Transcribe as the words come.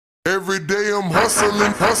Every day I'm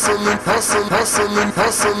hustling, hustling, hustling, hustling,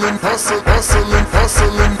 hustling, hustling, hustling,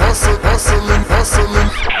 hustling, hustling, hustling,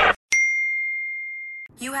 hustling.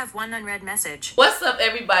 You have one unread message. What's up,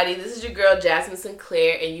 everybody? This is your girl, Jasmine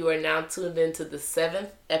Sinclair, and you are now tuned into the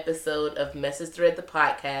 7th episode of Message Thread, the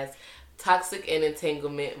podcast, Toxic and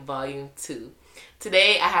Entanglement, Volume 2.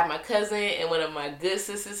 Today, I have my cousin and one of my good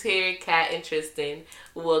sisters here, Kat and Tristan.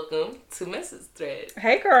 Welcome to Message Thread.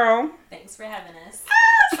 Hey, girl. Thanks for having us.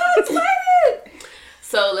 So excited!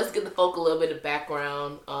 So, let's give the folk a little bit of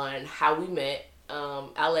background on how we met.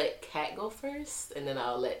 I'll let Kat go first, and then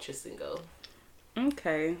I'll let Tristan go.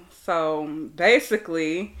 Okay, so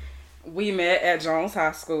basically, we met at Jones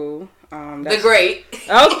High School. The great.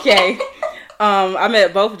 Okay. I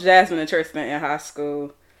met both Jasmine and Tristan in high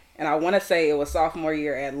school. And I want to say it was sophomore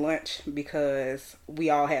year at lunch because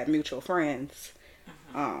we all had mutual friends.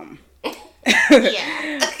 Yeah.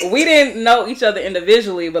 We didn't know each other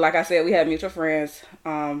individually, but like I said, we had mutual friends.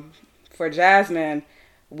 For Jasmine,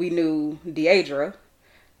 we knew Deidre.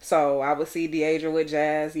 So I would see Deidre with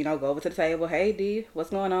Jazz, go over to the table. Hey, D,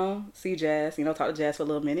 what's going on? See Jazz, talk to Jazz for a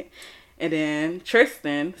little minute. And then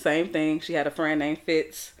Tristan, same thing. She had a friend named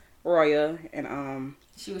Fitz, Roya, and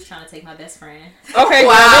She was trying to take my best friend. Okay,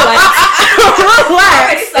 wow.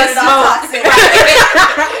 Relax. Started off toxic.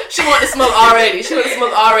 She wanted to smoke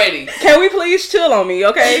already. Can we please chill on me,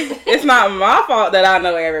 okay? It's not my fault that I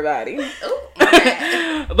know everybody. Ooh,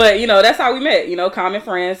 okay. But, that's how we met, common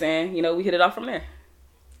friends, and, we hit it off from there.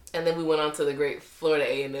 And then we went on to the great Florida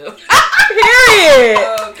A&M. Period.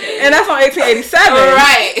 Okay. And that's on 1887.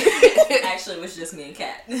 Right. Actually, it was just me and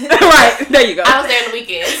Kat. Right. There you go. I was there on the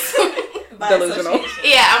weekends. Delusional.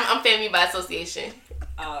 Yeah, I'm family by association.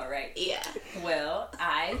 All right. Yeah. Well,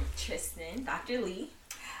 I, Tristan, Dr. Lee,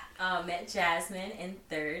 met Jasmine in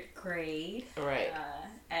 3rd grade. Right.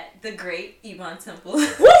 At the Great Yvonne Temple.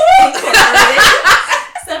 Incorporated.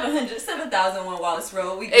 7001 Wallace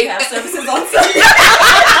Road. We do have services on Sunday.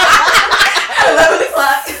 11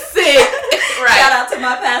 o'clock. Sick. Right. Shout out to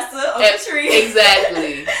my pastor, Uncle Tree.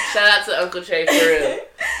 Exactly. Shout out to Uncle Trey for real.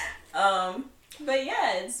 But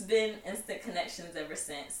yeah, it's been instant connections ever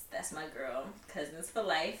since. That's my girl. Cousins for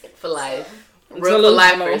life. For life. So. Real for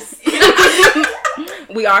lifers.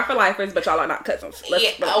 We are for lifers, but y'all are not cousins. We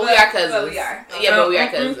are cousins. But we are. Yeah, but we are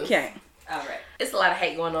cousins. Okay. All right. It's a lot of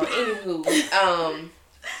hate going on. Anywho,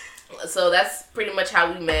 so that's pretty much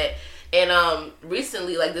how we met. And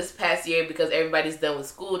recently, like this past year, because everybody's done with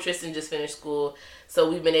school, Tristan just finished school, so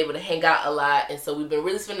we've been able to hang out a lot, and so we've been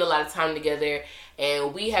really spending a lot of time together,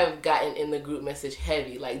 and we have gotten in the group message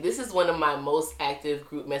heavy. Like, this is one of my most active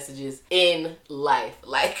group messages in life.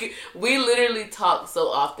 Like, we literally talk so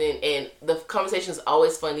often, and the conversation is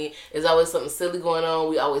always funny. There's always something silly going on.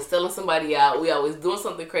 We always selling somebody out. We always doing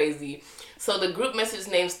something crazy. So the group message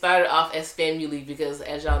name started off as Family because,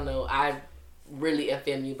 as y'all know, I really am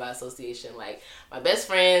family by association. Like, my best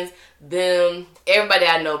friends, them, everybody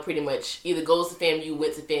I know pretty much either goes to FAMU,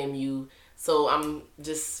 went to FAMU. So I'm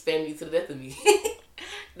just family to the death of me.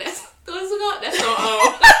 That's on that's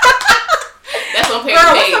on Perry.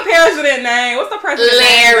 Girl, what's the president name? What's the president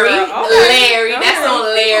Larry. name? Okay. Larry. That's on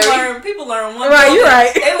Larry. People learn one Right, building. you're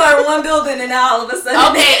right. They learn one building and now all of a sudden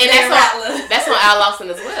Okay, and they're that's on Al Lawson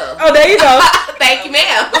as well. Oh, there you go. Thank you,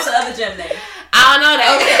 ma'am. What's the other gym name? I don't know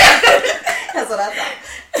that. That's what I thought.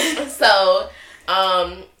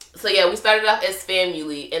 So yeah, we started off as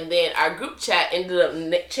Family, and then our group chat ended up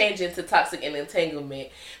changing to Toxic and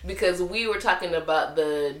Entanglement because we were talking about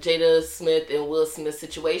the Jada Smith and Will Smith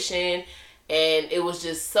situation, and it was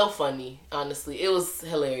just so funny, honestly. It was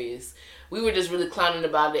hilarious. We were just really clowning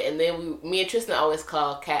about it, and then me and Tristan always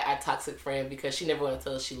call Kat our toxic friend because she never want to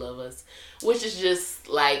tell us she love us, which is just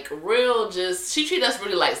like she treat us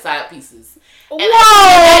really like side pieces. And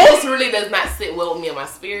that just really does not sit well with me and my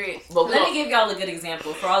spirit. But Let me give y'all a good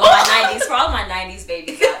example for all of my 90s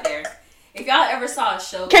babies out there. If y'all ever saw a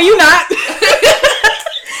show, Can you not?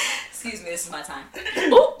 Excuse me, this is my time.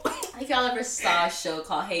 Ooh. If y'all ever saw a show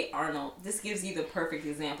called Hey Arnold, this gives you the perfect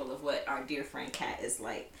example of what our dear friend Kat is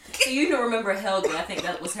like. So you can remember Helga, I think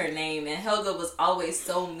that was her name, and Helga was always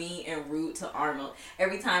so mean and rude to Arnold.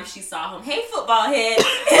 Every time she saw him, hey football head,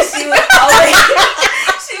 and she was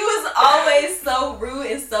always so rude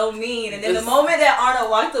and so mean. And then the moment that Arnold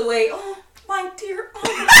walked away, oh my dear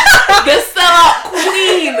Arnold. The sellout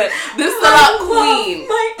queen. The sellout queen.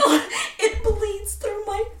 It bleeds through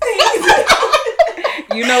my face.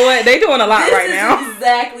 You know what? They doing a lot right now. This is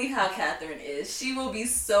exactly how Catherine is. She will be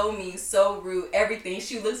so mean, so rude, everything.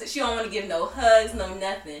 She don't want to give no hugs, no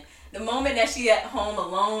nothing. The moment that she at home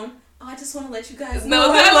alone, I just want to let you guys No,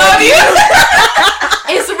 know I love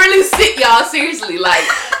you. It's really sick, y'all. Seriously, like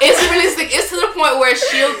it's really sick. It's to the point where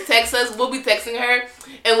she'll text us. We'll be texting her,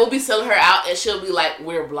 and we'll be selling her out, and she'll be like,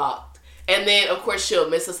 "We're blocked." And then, of course, she'll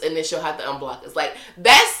miss us, and then she'll have to unblock us. Like,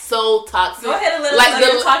 that's so toxic. Go ahead and let us know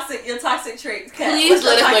your toxic traits. Kat. Please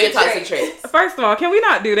let us know your toxic traits. First of all, can we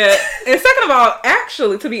not do that? And second of all,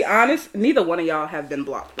 actually, to be honest, neither one of y'all have been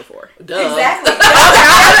blocked before. Duh. Exactly. That's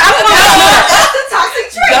the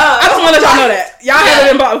toxic trait. I just want to let y'all know that. Y'all haven't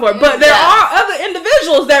been blocked before. But there are other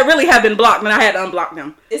individuals that really have been blocked, and I had to unblock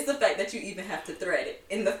them. It's the fact that you even have to thread it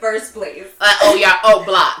in the first place.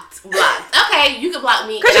 Blocked. Okay, you can block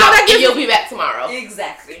me, and you'll be back tomorrow.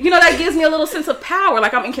 Exactly. You know, that gives me a little sense of power,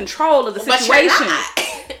 like I'm in control of the situation.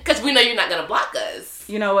 Because we know you're not going to block us.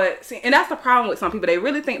 You know what? See, and that's the problem with some people. They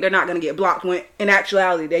really think they're not going to get blocked when, in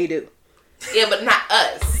actuality, they do. Yeah, but not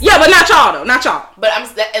us. Yeah, but not y'all, though. Not y'all. But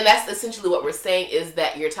and that's essentially what we're saying is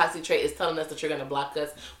that your toxic trait is telling us that you're going to block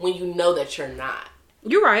us when you know that you're not.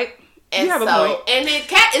 You're right. And you have a point. And then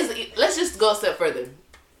Kat is, let's just go a step further.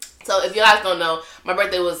 So if you guys don't know, my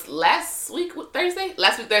birthday was last week Thursday,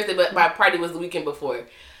 but my party was the weekend before.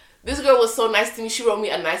 This girl was so nice to me. She wrote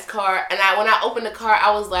me a nice card, and when I opened the card,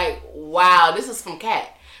 I was like, wow, this is from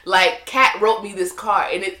Kat. Like, Kat wrote me this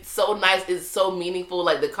card, and it's so nice. It's so meaningful.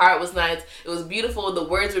 Like, the card was nice. It was beautiful. The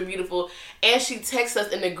words were beautiful. And she texted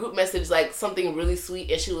us in the group message, like, something really sweet,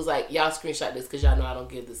 and she was like, y'all screenshot this because y'all know I don't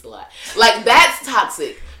give this a lot. Like, that's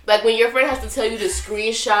toxic. Like, when your friend has to tell you to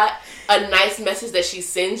screenshot a nice message that she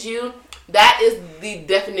sends you, that is the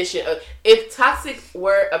definition of... If toxic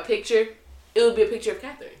were a picture, it would be a picture of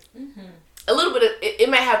Catherine. Mm-hmm. A little bit of... It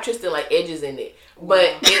might have Tristan, like, edges in it.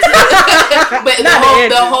 But but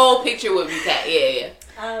the whole picture would be Kat. Yeah.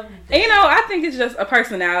 And you know, I think it's just a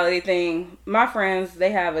personality thing. My friends,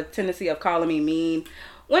 they have a tendency of calling me mean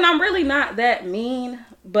when I'm really not that mean,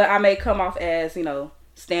 but I may come off as, you know,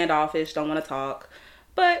 standoffish, don't want to talk.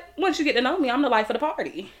 But once you get to know me, I'm the life of the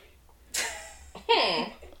party.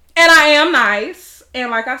 And I am nice.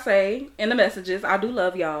 And like I say in the messages, I do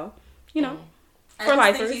love y'all. You know.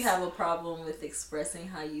 I think you have a problem with expressing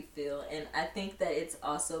how you feel, and I think that it's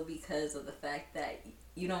also because of the fact that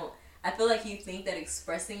you don't. I feel like you think that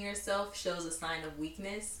expressing yourself shows a sign of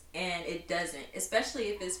weakness, and it doesn't. Especially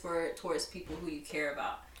if it's towards people who you care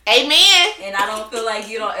about. Amen. And I don't feel like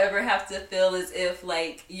you don't ever have to feel as if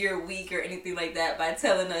like you're weak or anything like that by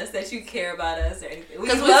telling us that you care about us or anything.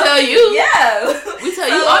 Because we tell you. Yeah, we tell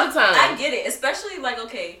you all the time. I get it, especially like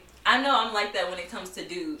I know I'm like that when it comes to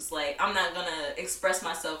dudes. Like, I'm not gonna express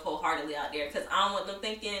myself wholeheartedly out there because I don't want them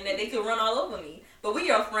thinking that they could run all over me. But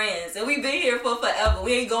we are friends, and we've been here for forever.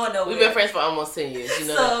 We ain't going nowhere. We've been friends for almost 10 years. You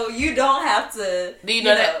know so that. You don't have to. Do you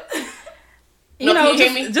know that? You know,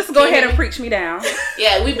 just go ahead and preach me down.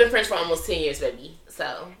 Yeah, we've been friends for almost 10 years, baby.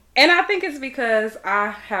 So. And I think it's because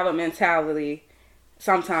I have a mentality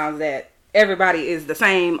sometimes that everybody is the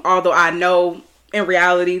same, although I know in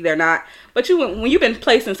reality they're not. But when you've been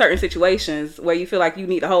placed in certain situations where you feel like you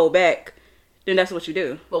need to hold back, then that's what you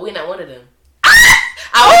do. But we're not one of them.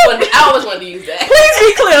 I always wanted to use that. Please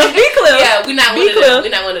be clear. Be clear. Yeah, we're not one of them. We're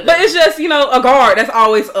not one of them. But it's just, you know, a guard that's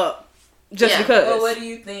always up. Just because. Well, what do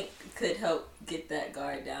you think could help get that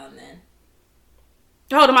guard down then?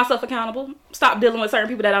 Holding myself accountable. Stop dealing with certain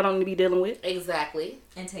people that I don't need to be dealing with. Exactly.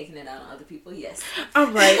 And taking it out on other people, yes. All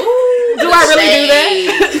right. Ooh, do I really do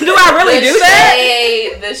that? Do I really do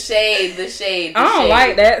that? The shade. I don't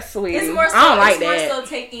like that, sweetie. It's more so, I don't like that. It's more so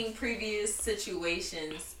taking previous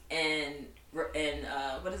situations and what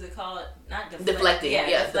is it called? Not deflecting.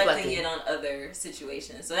 Yeah, deflecting it on other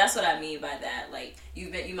situations. So that's what I mean by that. Like you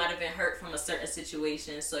might have been hurt from a certain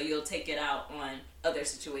situation, so you'll take it out on other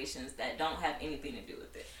situations that don't have anything to do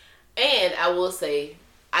with it. And I will say,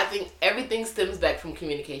 I think everything stems back from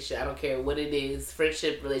communication. I don't care what it is,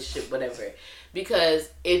 friendship, relationship, whatever. Because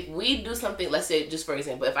if we do something, let's say, just for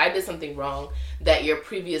example, if I did something wrong that your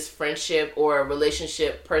previous friendship or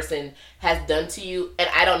relationship person has done to you, and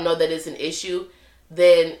I don't know that it's an issue,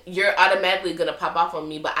 then you're automatically going to pop off on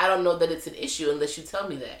me, but I don't know that it's an issue unless you tell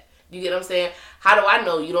me that. You get what I'm saying? How do I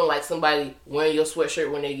know you don't like somebody wearing your sweatshirt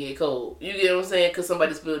when they get cold? You get what I'm saying? Because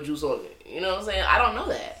somebody spilled juice on it. You know what I'm saying? I don't know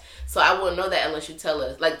that. So I wouldn't know that unless you tell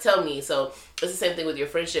me. So it's the same thing with your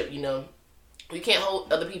friendship, you know. You can't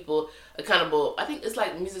hold other people accountable. I think it's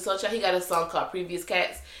like Music Soul Child. He got a song called Previous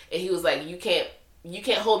Cats, and he was like, you can't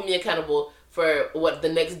hold me accountable for what the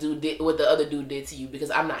next dude did, what the other dude did to you, because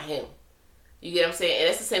I'm not him. You get what I'm saying? And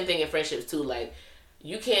it's the same thing in friendships too. Like,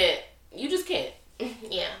 you just can't.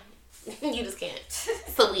 Yeah. You just can't.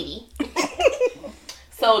 Sweetie.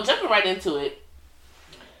 So jumping right into it.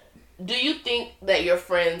 do you think that your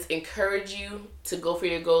friends encourage you to go for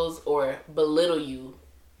your goals or belittle you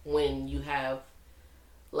when you have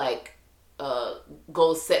like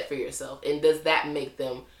goals set for yourself? And does that make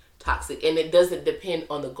them toxic? And it doesn't depend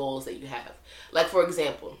on the goals that you have. Like, for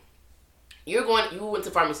example, you went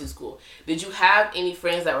to pharmacy school. Did you have any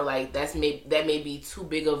friends that were like, that may be too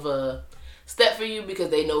big of a step for you because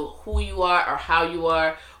they know who you are or how you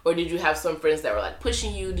are? Or did you have some friends that were like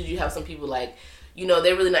pushing you? Did you have some people like, you know,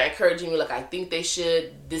 they're really not encouraging you like I think they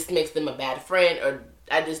should? This makes them a bad friend, or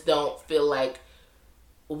I just don't feel like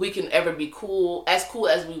we can ever be cool as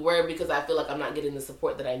we were because I feel like I'm not getting the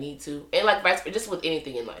support that I need to. And like vice versa, just with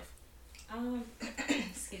anything in life.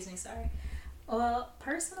 Excuse me, sorry. Well,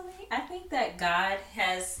 personally, I think that God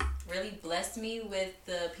has really blessed me with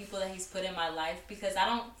the people that He's put in my life, because I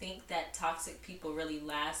don't think that toxic people really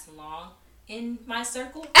last long in my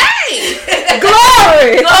circle. Hey!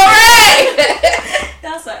 Glory!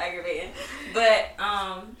 That's so aggravating. But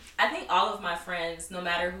I think all of my friends, no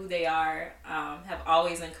matter who they are, have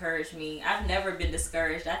always encouraged me. I've never been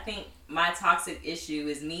discouraged. I think my toxic issue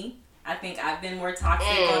is me. I think I've been more toxic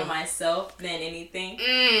on myself than anything.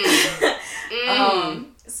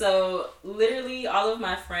 So literally all of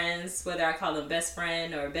my friends, whether I call them best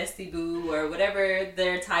friend or bestie boo or whatever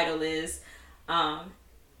their title is,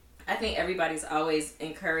 I think everybody's always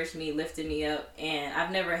encouraged me, lifted me up, and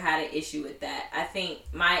I've never had an issue with that. I think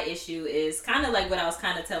my issue is kind of like what I was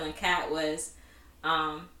kind of telling Kat was,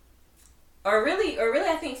 or really,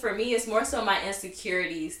 I think for me, it's more so my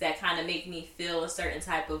insecurities that kind of make me feel a certain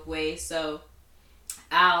type of way. So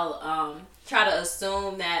I'll try to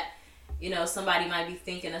assume that, you know, somebody might be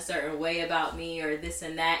thinking a certain way about me or this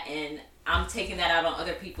and that, and I'm taking that out on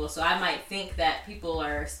other people. So I might think that people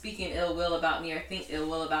are speaking ill will about me or think ill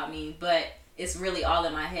will about me, but it's really all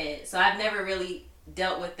in my head. So I've never really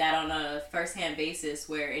dealt with that on a first-hand basis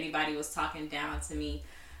where anybody was talking down to me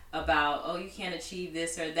about, oh, you can't achieve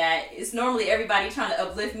this or that. It's normally everybody trying to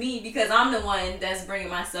uplift me because I'm the one that's bringing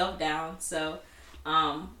myself down. So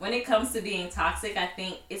when it comes to being toxic, I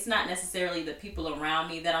think it's not necessarily the people around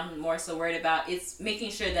me that I'm more so worried about. It's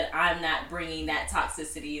making sure that I'm not bringing that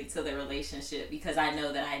toxicity into the relationship, because I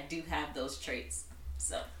know that I do have those traits.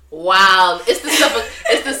 So wow, it's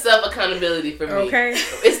the self accountability for me. Okay,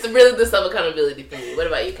 it's really the self accountability for me. What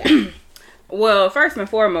about you, Kat? Well, first and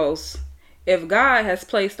foremost, if God has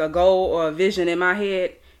placed a goal or a vision in my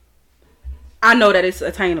head, I know that it's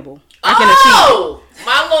attainable. I can achieve it.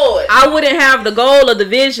 My Lord. I wouldn't have the goal or the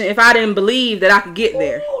vision if I didn't believe that I could get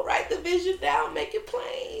there. Ooh, write the vision down, make it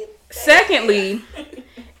plain. Secondly,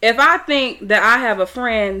 if I think that I have a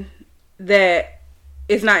friend that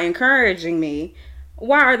is not encouraging me,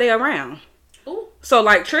 why are they around? Ooh. So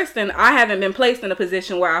like Tristan, I haven't been placed in a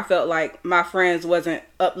position where I felt like my friends wasn't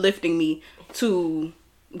uplifting me to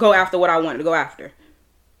go after what I wanted to go after.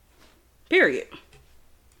 Period.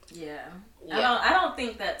 Yeah. I don't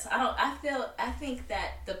think that's, I think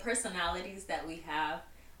that the personalities that we have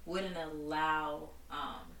wouldn't allow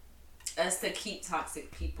us to keep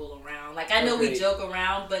toxic people around. Like, I know we joke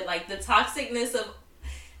around, but like the toxicness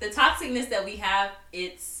that we have,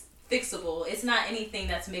 it's fixable. It's not anything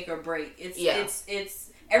that's make or break. It's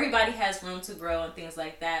everybody has room to grow and things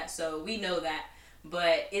like that. So we know that.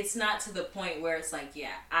 But it's not to the point where it's like,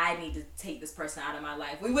 yeah, I need to take this person out of my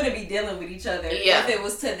life. We wouldn't be dealing with each other if it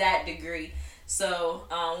was to that degree. So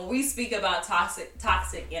when we speak about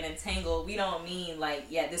toxic and entangled, we don't mean like,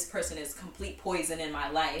 yeah, this person is complete poison in my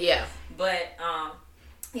life. Yeah. But I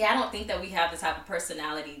don't think that we have the type of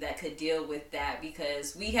personality that could deal with that,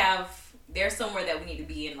 because there's somewhere that we need to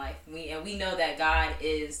be in life. We know that God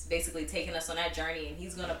is basically taking us on that journey, and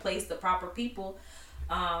He's going to place the proper people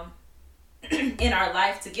in our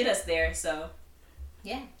life to get us there. So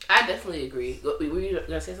yeah, I definitely agree. Were you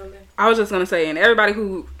gonna say something? I was just gonna say, and everybody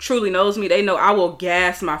who truly knows me, they know I will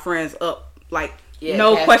gas my friends up, like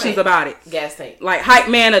no questions about it. Gas tank, like hype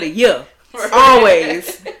man of the year,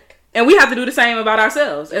 always. And we have to do the same about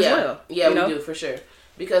ourselves as well. Yeah, we do, for sure.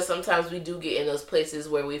 Because sometimes we do get in those places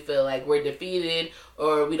where we feel like we're defeated,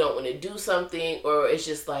 or we don't want to do something, or it's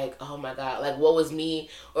just like, oh my God, like what was me?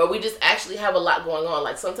 Or we just actually have a lot going on.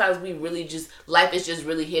 Like sometimes we really life is just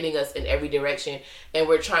really hitting us in every direction, and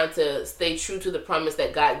we're trying to stay true to the promise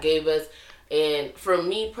that God gave us. And for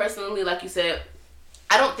me personally, like you said,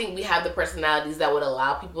 I don't think we have the personalities that would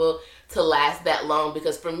allow people to last that long,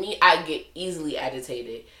 because for me, I get easily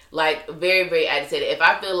agitated. Like, very, very agitated. If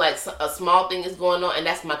I feel like a small thing is going on, and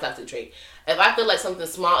that's my toxic trait. If I feel like something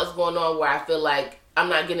small is going on where I feel like I'm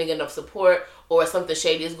not getting enough support, or something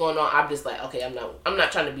shady is going on, I'm just like, okay, I'm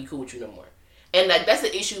not trying to be cool with you no more. And like that's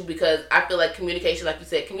an issue, because I feel like communication, like you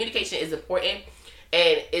said, communication is important.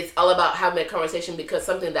 And it's all about having a conversation, because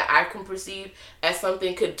something that I can perceive as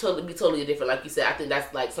something could be totally different. Like you said, I think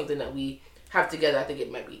that's like something that we have together. I think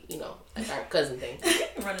it might be, like our cousin thing.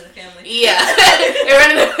 Running the family. Yeah.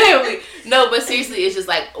 Running the family. No, but seriously, it's just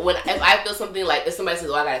like if I feel something, like if somebody says,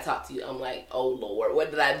 "Oh, I gotta talk to you," I'm like, "Oh Lord,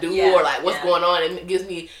 what did I do?" Or like, "What's going on?" And it gives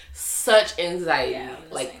me such anxiety. Yeah,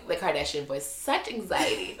 like the Kardashian voice, such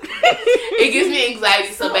anxiety. It gives me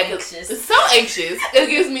anxiety so bad. It's so anxious. It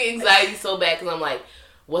gives me anxiety so bad because I'm like,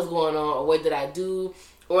 what's going on? Or what did I do?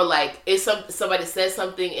 Or like if somebody says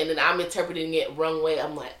something and then I'm interpreting it wrong way,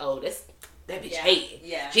 I'm like, oh, that bitch hating.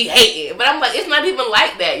 Yeah. She hating. But I'm like, it's not even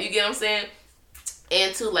like that. You get what I'm saying?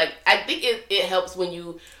 And too, like, I think it helps when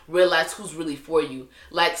you realize who's really for you.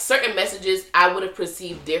 Like, certain messages I would have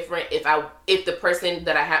perceived different if the person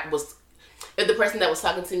that I had was, if the person that was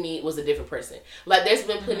talking to me was a different person. Like, there's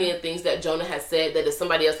been plenty of things that Jonah has said that if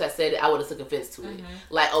somebody else had said it, I would have took offense to it.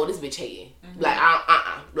 Like, oh, this bitch hating. Like,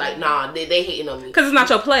 like, nah, they hating on me. Because it's not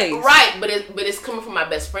your place. Right, but it's coming from my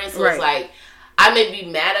best friend, so it's like, I may be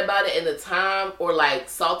mad about it in the time or like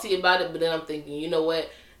salty about it, but then I'm thinking, you know what?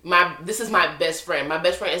 This is my best friend. My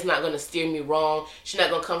best friend is not going to steer me wrong. She's not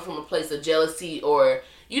going to come from a place of jealousy or,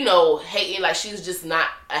 hating. Like, she's just not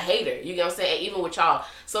a hater. You get what I'm saying? And even with y'all,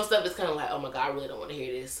 some stuff is kind of like, oh my God, I really don't want to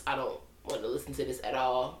hear this. I don't want to listen to this at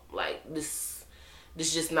all. Like, this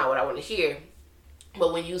is just not what I want to hear.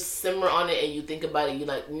 But when you simmer on it and you think about it, you're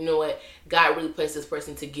like, you know what? God really placed this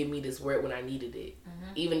person to give me this word when I needed it.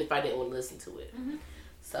 Even if I didn't want to listen to it.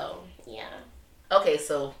 So, yeah. Okay,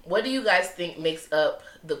 so what do you guys think makes up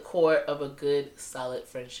the core of a good, solid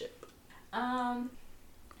friendship?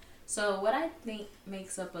 So what I think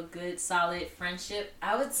makes up a good, solid friendship,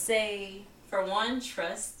 I would say, for one,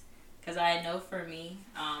 trust. Because I know for me,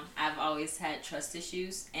 I've always had trust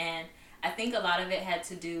issues. And I think a lot of it had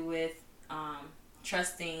to do with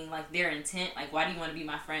trusting, like, their intent. Like, why do you want to be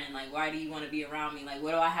my friend? Like, why do you want to be around me? Like,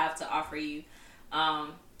 what do I have to offer you?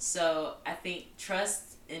 So I think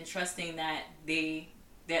trusting that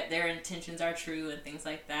their intentions are true and things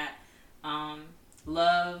like that.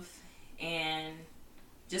 Love and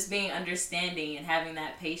just being understanding and having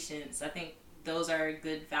that patience. I think those are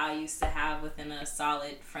good values to have within a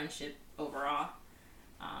solid friendship overall.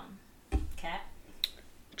 Kat?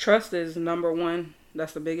 Trust is number one.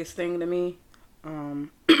 That's the biggest thing to me.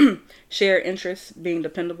 Shared interests, being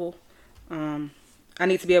dependable. I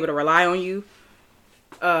need to be able to rely on you.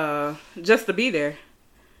 Just to be there.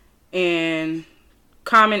 And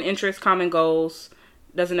common interests, common goals,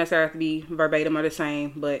 doesn't necessarily have to be verbatim or the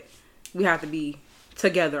same, but we have to be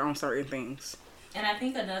together on certain things. And I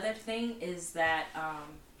think another thing is that,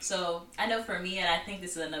 so I know for me, and I think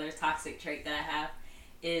this is another toxic trait that I have,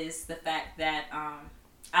 is the fact that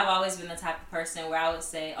I've always been the type of person where I would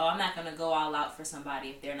say, oh, I'm not going to go all out for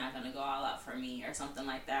somebody if they're not going to go all out for me or something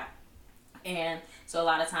like that. And so a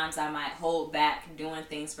lot of times I might hold back doing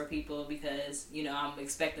things for people because, I'm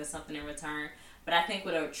expecting something in return. But I think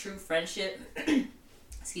with a true friendship,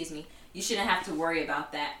 excuse me, you shouldn't have to worry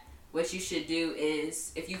about that. What you should do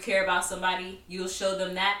is, if you care about somebody, you'll show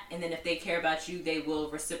them that. And then if they care about you, they will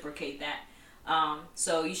reciprocate that.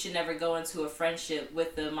 So you should never go into a friendship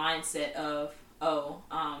with the mindset of,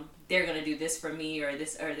 they're going to do this for me or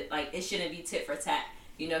this, or like, it shouldn't be tit for tat.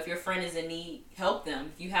 If your friend is in need, help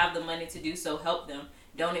them. If you have the money to do so, help them.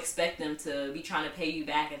 Don't expect them to be trying to pay you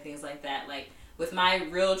back and things like that. Like, with my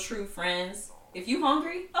real true friends, if you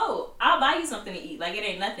hungry, I'll buy you something to eat. Like, it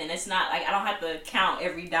ain't nothing. It's not like I don't have to count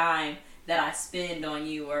every dime that I spend on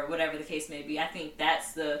you or whatever the case may be. I think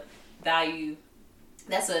that's the value.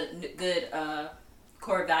 That's a good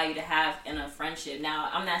core value to have in a friendship.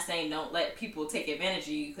 Now, I'm not saying don't let people take advantage of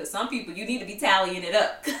you, because some people, you need to be tallying it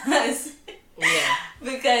up. Because,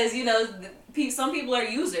 some people are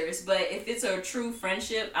users, but if it's a true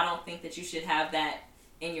friendship, I don't think that you should have that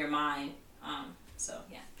in your mind.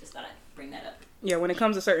 Just thought I'd bring that up. Yeah, when it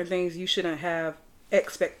comes to certain things, you shouldn't have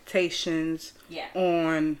expectations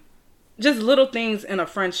on just little things in a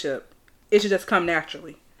friendship. It should just come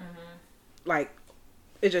naturally. Like,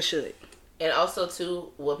 it just should. And also,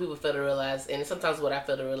 too, what people fail to realize, and sometimes what I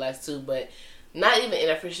fail to realize, too, but not even in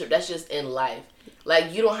a friendship, that's just in life.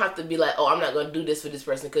 Like, you don't have to be like, oh, I'm not going to do this for this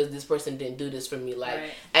person because this person didn't do this for me. Like,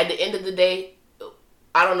 at the end of the day,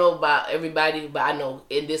 I don't know about everybody, but I know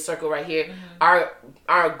in this circle right here,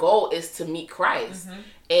 our goal is to meet Christ.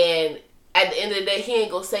 And at the end of the day, he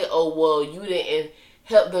ain't going to say, oh, well, you didn't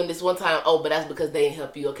help them this one time. Oh, but that's because they didn't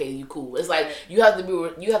help you. Okay, you cool. It's like, you have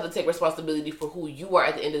to take responsibility for who you are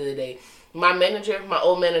at the end of the day. My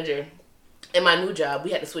old manager, in my new job,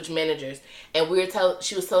 we had to switch managers, and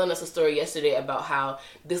she was telling us a story yesterday about how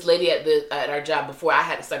this lady at our job before I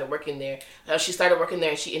had started working there, she started working there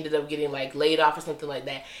and she ended up getting like laid off or something like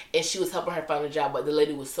that, and she was helping her find a job, but the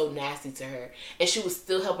lady was so nasty to her, and she was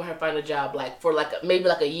still helping her find a job like for like maybe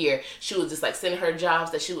like a year. She was just like sending her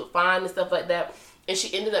jobs that she would find and stuff like that. And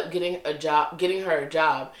she ended up getting her a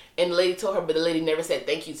job, and the lady told her, but the lady never said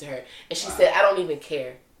thank you to her, and she said, I don't even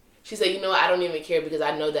care. She said, you know what, I don't even care because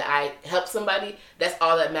I know that I helped somebody. That's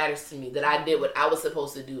all that matters to me, that I did what I was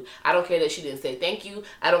supposed to do. I don't care that she didn't say thank you.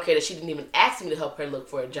 I don't care that she didn't even ask me to help her look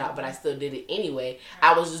for a job, but I still did it anyway.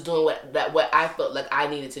 I was just doing what I felt like I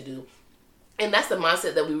needed to do. And that's the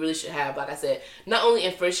mindset that we really should have, like I said, not only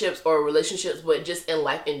in friendships or relationships, but just in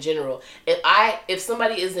life in general.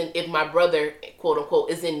 If my brother, quote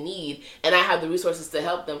unquote, is in need and I have the resources to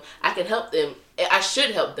help them, I can help them. I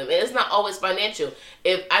should help them. And it's not always financial.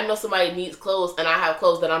 If I know somebody needs clothes and I have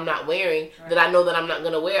clothes that I'm not wearing, that I know that I'm not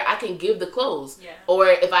going to wear, I can give the clothes. Yeah. Or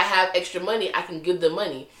if I have extra money, I can give the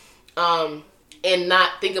money. And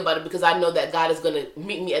not think about it, because I know that God is going to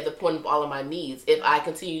meet me at the point of all of my needs if I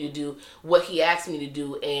continue to do what he asked me to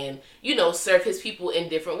do and, serve his people in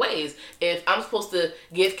different ways. If I'm supposed to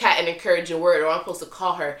give Kat an encouraging word, or I'm supposed to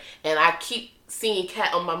call her, and I keep seeing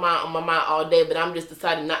Kat on my mind all day, but I'm just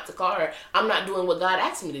deciding not to call her, I'm not doing what God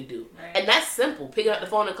asked me to do. Right. And that's simple. Picking up the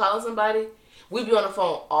phone and calling somebody. We be on the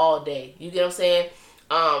phone all day. You get what I'm saying?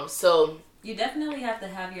 So you definitely have to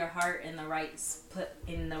have your heart in the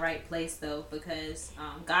right place, though, because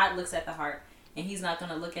God looks at the heart, and he's not going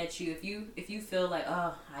to look at you if you feel like,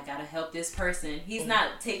 oh, I got to help this person. He's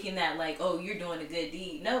not taking that like, oh, you're doing a good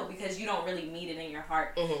deed. No, because you don't really mean it in your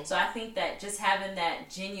heart. So I think that just having that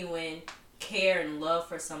genuine care and love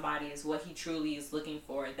for somebody is what he truly is looking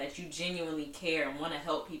for, that you genuinely care and want to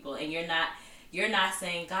help people, and you're not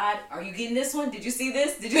saying, God, are you getting this one? Did you see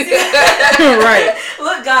this? Did you see that? Right.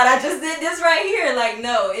 Look, God, I just did this right here. Like,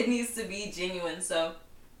 no, it needs to be genuine. So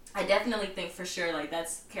I definitely think for sure, like,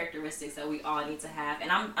 that's characteristics that we all need to have.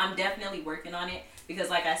 And I'm definitely working on it, because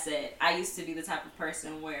like I said, I used to be the type of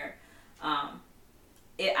person where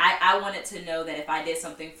I wanted to know that if I did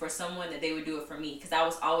something for someone, that they would do it for me, because I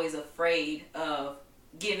was always afraid of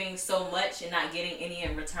giving so much and not getting any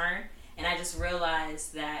in return. And I just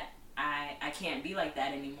realized that I can't be like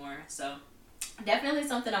that anymore. So definitely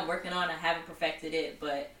something I'm working on. I haven't perfected it,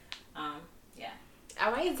 but yeah.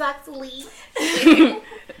 All right, exactly.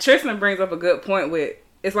 Tristan brings up a good point with,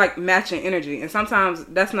 it's like matching energy, and sometimes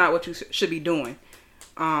that's not what you should be doing.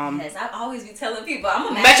 Yes, I always be telling people I'm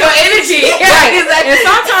gonna match your energy. Right. Exactly. And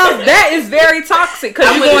sometimes that is very toxic,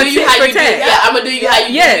 because you're going tit for tat. Yeah, I'm gonna do you how you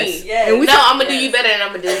do me. Yes. And I'm gonna do you better than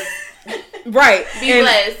I'm gonna do. Right. Be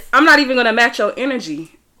blessed. I'm not even gonna match your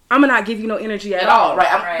energy. I'm gonna not give you no energy at all.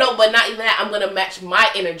 Right. No, but not even that. I'm gonna match my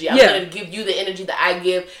energy. I'm gonna give you the energy that I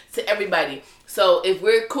give to everybody. So if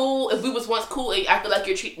we're cool, if we was once cool and I feel like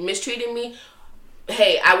you're mistreating me,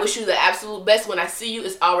 hey, I wish you the absolute best. When I see you,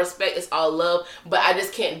 it's all respect, it's all love, but I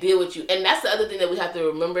just can't deal with you. And that's the other thing that we have to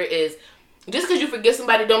remember is, just because you forgive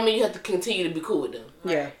somebody don't mean you have to continue to be cool with them.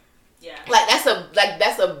 Yeah. Yeah.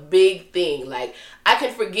 That's a big thing. Like, I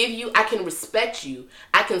can forgive you, I can respect you,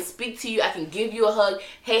 I can speak to you, I can give you a hug.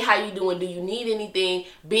 Hey, how you doing? Do you need anything?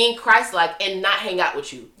 Being Christ-like and not hang out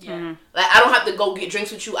with you. Yeah. Mm-hmm. Like, I don't have to go get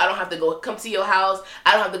drinks with you. I don't have to come to your house.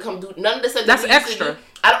 I don't have to come do none of the stuff. That's extra.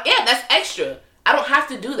 That's extra. I don't have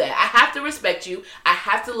to do that. I have to respect you. I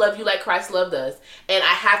have to love you like Christ loved us. And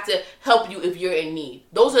I have to help you if you're in need.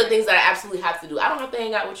 Those are the things that I absolutely have to do. I don't have to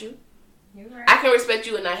hang out with you. You're right. I can respect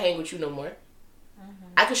you and not hang with you no more.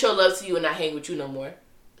 Mm-hmm. I can show love to you and not hang with you no more.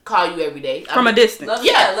 Call you every day. From a distance. Love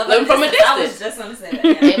from a distance. I was just going to say that.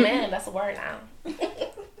 Yeah. Amen. That's a word now.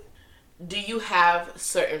 Do you have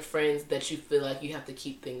certain friends that you feel like you have to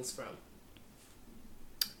keep things from?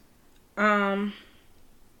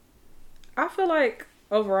 I feel like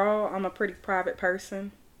overall I'm a pretty private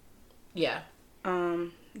person. Yeah.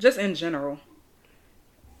 Just in general.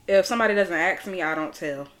 If somebody doesn't ask me, I don't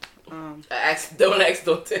tell. Don't ask,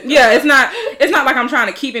 don't tell. Yeah, it's not like I'm trying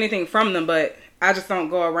to keep anything from them, but I just don't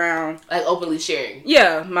go around like openly sharing.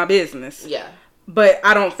 Yeah, my business. Yeah. But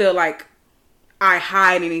I don't feel like I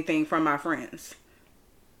hide anything from my friends.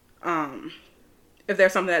 If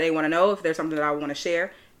there's something that they want to know, if there's something that I want to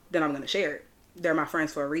share, then I'm going to share it. They're my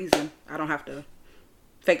friends for a reason. I don't have to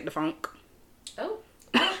fake the funk. Oh.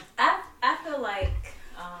 I feel like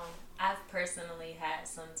I've personally had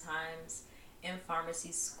some times in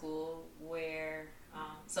pharmacy school where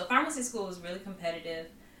so pharmacy school is really competitive,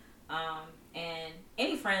 and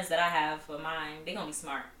any friends that I have of mine, they're gonna be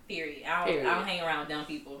smart. Period. I don't hang around with dumb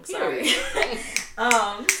people. I'm sorry.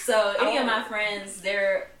 So any of my friends,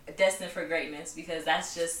 they're destined for greatness because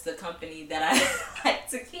that's just the company that I like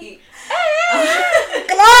to keep.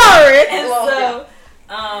 Glory. And so,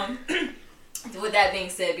 with that being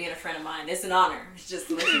said, being a friend of mine, it's an honor. It's just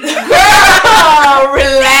to let you know. Girl,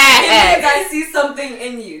 relax. Because I see something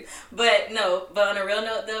in you. But on a real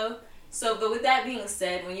note though, but with that being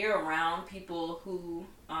said, when you're around people who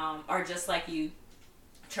are just like you,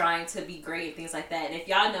 trying to be great and things like that, and if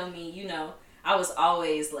y'all know me, you know, I was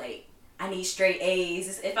always like, I need straight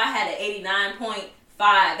A's. If I had an 89.5,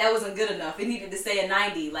 that wasn't good enough. It needed to say a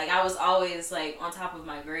 90. Like, I was always like on top of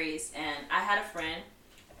my grades. And I had a friend,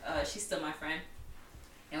 she's still my friend,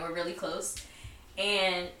 and we're really close.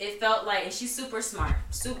 And it felt like, and she's super smart.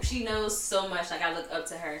 She knows so much. Like, I look up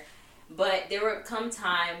to her. But there would come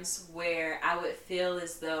times where I would feel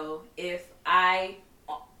as though if I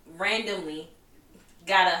randomly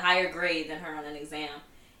got a higher grade than her on an exam,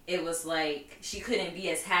 it was like she couldn't be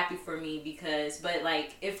as happy for me but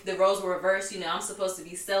like if the roles were reversed, you know, I'm supposed to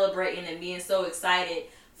be celebrating and being so excited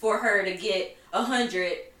for her to get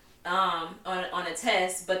 100 on a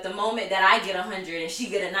test, but the moment that I get 100 and she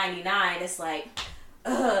get a 99, it's like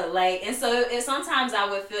like, and so sometimes I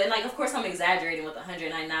would feel, and like, of course I'm exaggerating with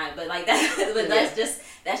 199, but like that, but that's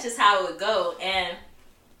just how it would go. And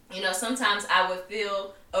you know, sometimes I would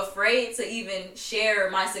feel afraid to even share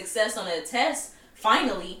my success on a test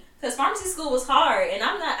finally, because pharmacy school was hard and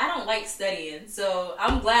I don't like studying, so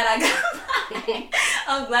I'm glad I got by.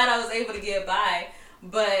 I'm glad I was able to get by,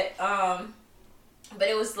 but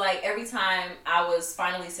it was like every time I was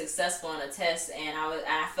finally successful on a test and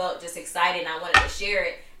I felt just excited and I wanted to share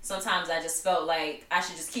it, sometimes I just felt like I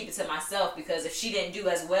should just keep it to myself, because if she didn't do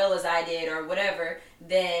as well as I did or whatever,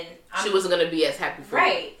 then she wasn't going to be as happy for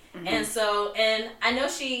right. me. Mm-hmm. And I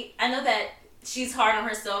know that she's hard on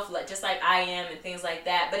herself, like just like I am and things like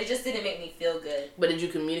that, but it just didn't make me feel good. But did you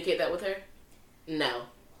communicate that with her? No.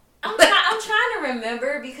 I'm trying to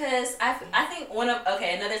remember, because I think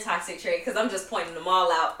another toxic trait, because I'm just pointing them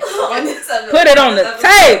all out on this other, put it on the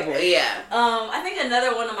table. Yeah. I think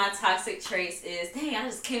another one of my toxic traits is, dang, I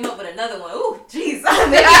just came up with another one. Ooh, jeez.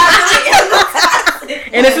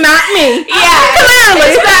 And it's not me. Yeah,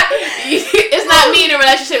 clearly. It's not me in a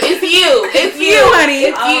relationship. It's you. It's you, honey.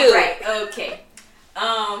 It's you. Right. Okay.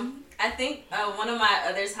 I think one of my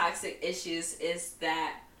other toxic issues is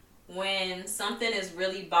that when something is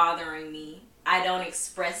really bothering me, I don't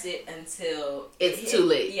express it until it's too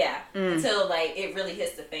late. Yeah. Until like it really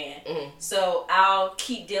hits the fan. Mm-hmm. So I'll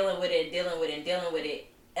keep dealing with it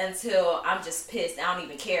until I'm just pissed. I don't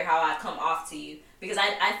even care how I come off to you. Because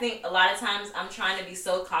I think a lot of times I'm trying to be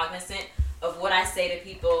so cognizant of what I say to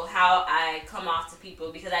people, how I come off to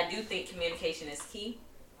people, because I do think communication is key.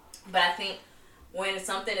 But I think when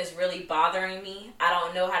something is really bothering me, I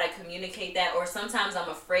don't know how to communicate that, or sometimes I'm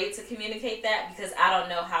afraid to communicate that because I don't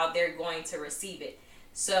know how they're going to receive it.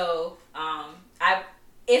 So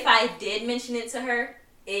if I did mention it to her,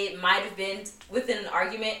 it might have been within an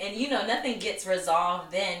argument, and you know, nothing gets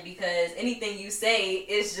resolved then, because anything you say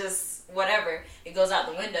is just whatever, it goes out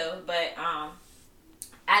the window. But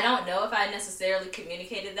I don't know if I necessarily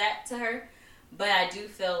communicated that to her, but I do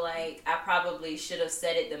feel like I probably should have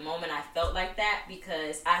said it the moment I felt like that,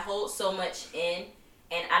 because I hold so much in,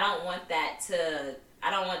 and I don't want that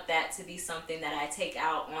to be something that I take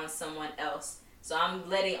out on someone else. So I'm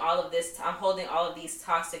holding all of these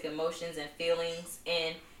toxic emotions and feelings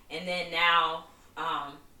in, and then now,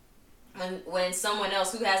 when someone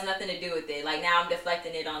else who has nothing to do with it, like now I'm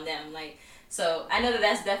deflecting it on them. Like, so I know that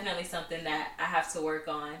that's definitely something that I have to work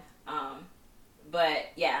on. But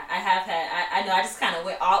yeah, I know I just kind of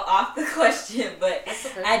went all off the question, but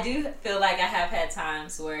okay. I do feel like I have had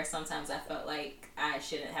times where sometimes I felt like I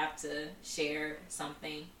shouldn't have to share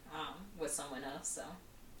something with someone else. So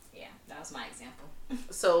yeah, that was my example.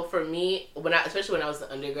 So for me, especially when I was an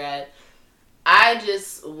undergrad, I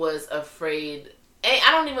just was afraid, and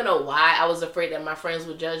I don't even know why I was afraid that my friends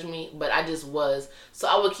would judge me, but I just was. So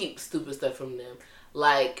I would keep stupid stuff from them.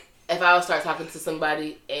 Like, if I would start talking to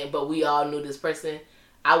somebody, but we all knew this person,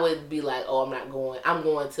 I would be like, oh, I'm not going. I'm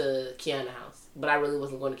going to Kiana's house. But I really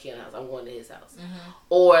wasn't going to Kiana's house. I'm going to his house. Mm-hmm.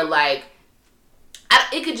 Or, like,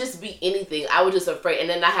 it could just be anything. I was just afraid. And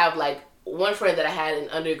then I have, like, one friend that I had in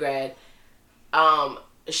undergrad,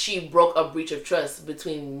 she broke a breach of trust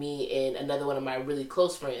between me and another one of my really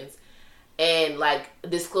close friends. And, like,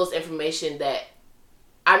 disclosed information that,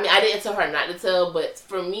 I mean, I didn't tell her not to tell, but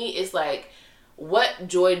for me, it's like, what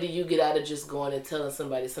joy do you get out of just going and telling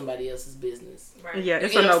somebody else's business? Right. Yeah,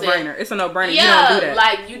 it's a no-brainer. It's a no-brainer. Yeah, you don't do that.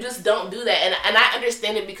 Like, you just don't do that. And I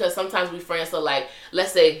understand it, because sometimes we friends, so like,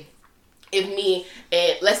 let's say if me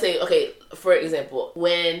and let's say, okay, for example,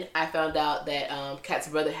 when I found out that Kat's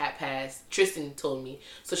brother had passed, Tristan told me.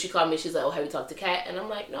 So she called me. She's like, "Oh, have you talked to Kat?" And I'm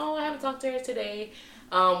like, "No, I haven't talked to her today.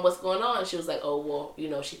 What's going on?" She was like, "Oh, well,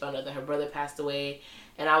 she found out that her brother passed away."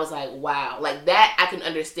 And I was like, "Wow, like that I can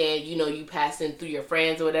understand. You passing through your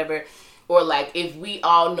friends or whatever, or like if we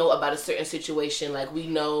all know about a certain situation, like we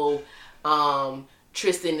know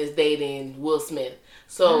Tristan is dating Will Smith,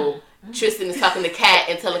 so." Tristan is talking to Kat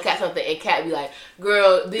and telling Kat something, and Kat be like,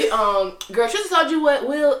 girl, Tristan told you what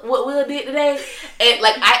Will did today," and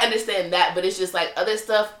like I understand that, but it's just like other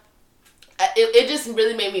stuff. It just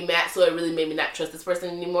really made me mad, so it really made me not trust this person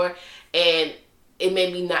anymore, and it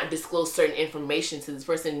made me not disclose certain information to this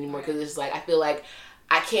person anymore, because it's like I feel like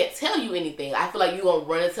I can't tell you anything. I feel like you're going to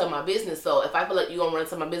run and tell my business. So if I feel like you're going to run and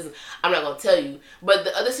tell my business, I'm not going to tell you. But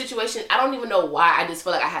the other situation, I don't even know why. I just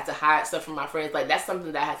feel like I had to hide stuff from my friends. Like, that's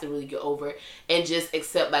something that I had to really get over and just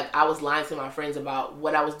accept, like, I was lying to my friends about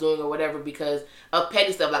what I was doing or whatever because of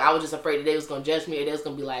petty stuff. Like, I was just afraid that they was going to judge me or they was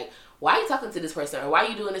going to be like, why are you talking to this person? Or why are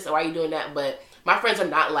you doing this? Or why are you doing that? But my friends are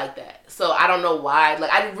not like that. So I don't know why.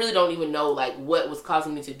 Like, I really don't even know, like, what was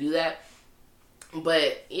causing me to do that.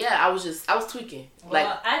 But yeah, I was tweaking. Well, like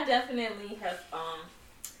I definitely have.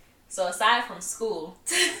 So aside from school,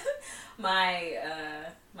 my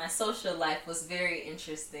social life was very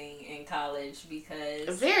interesting in college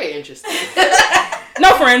because very interesting.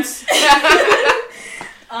 No friends. It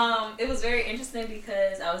was very interesting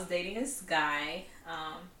because I was dating this guy,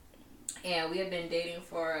 and we had been dating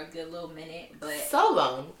for a good little minute, but so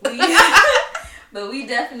long. But we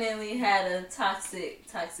definitely had a toxic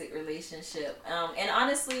relationship. And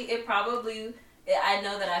honestly, I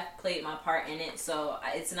know that I've played my part in it, so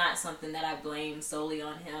it's not something that I blame solely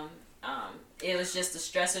on him. It was just the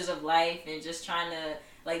stressors of life and just trying to,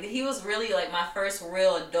 like, he was really, like, my first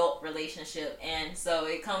real adult relationship, and so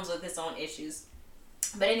it comes with its own issues.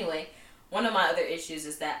 But anyway, one of my other issues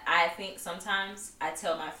is that I think sometimes I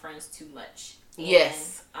tell my friends too much.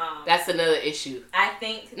 Yes, that's another issue. I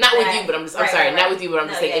think not with you, but I'm sorry, right. not with you, but I'm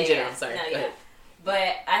just saying in general. Yeah. I'm sorry. No, yeah.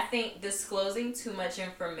 But I think disclosing too much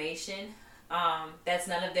information that's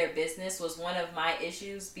none of their business was one of my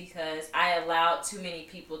issues because I allowed too many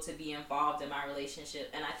people to be involved in my relationship,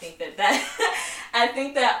 and I think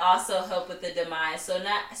that also helped with the demise. So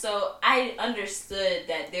I understood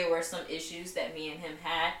that there were some issues that me and him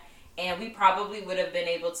had. And we probably would have been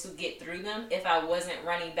able to get through them if I wasn't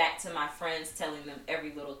running back to my friends telling them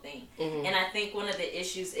every little thing. Mm-hmm. And I think one of the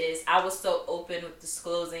issues is I was so open with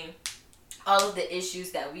disclosing all of the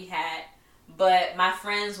issues that we had, but my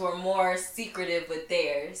friends were more secretive with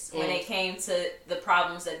theirs when it came to the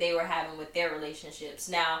problems that they were having with their relationships.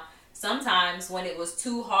 Now, sometimes when it was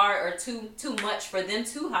too hard or too much for them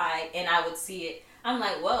to hide and I would see it, I'm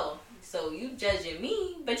like, whoa. So you judging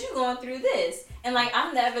me, but you going through this. And, like,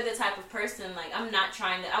 I'm never the type of person, like, I'm not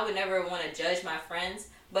trying to, I would never want to judge my friends,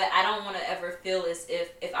 but I don't want to ever feel as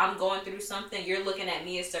if I'm going through something, you're looking at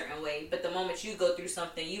me a certain way. But the moment you go through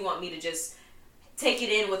something, you want me to just take it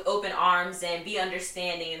in with open arms and be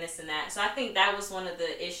understanding and this and that. So I think that was one of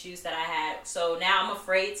the issues that I had. So now I'm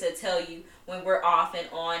afraid to tell you when we're off and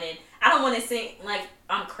on. And I don't want to say, like,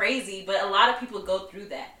 I'm crazy, but a lot of people go through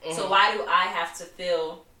that. Mm-hmm. So why do I have to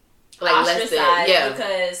feel like ostracized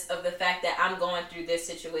because of the fact that I'm going through this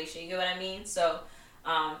situation? You know what I mean? So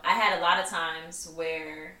I had a lot of times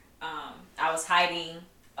where I was hiding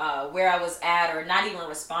where I was at or not even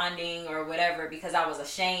responding or whatever because I was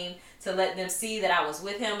ashamed to let them see that I was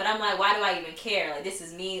with him. But I'm like, why do I even care? Like, this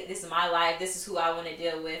is me, this is my life, this is who I want to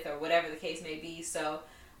deal with, or whatever the case may be. So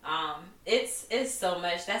it's so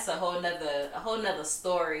much. That's a whole nother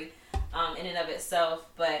story in and of itself.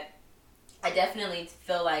 But I definitely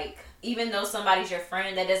feel like even though somebody's your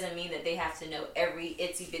friend, that doesn't mean that they have to know every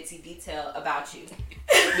itsy bitsy detail about you.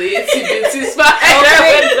 The itsy bitsy spot.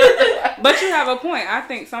 But you have a point. I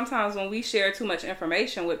think sometimes when we share too much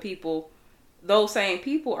information with people, those same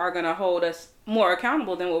people are going to hold us more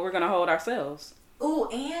accountable than what we're going to hold ourselves. Ooh,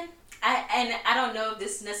 and I don't know if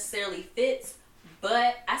this necessarily fits,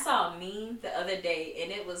 but I saw a meme the other day,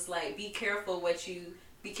 and it was like, be careful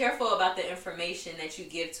about the information that you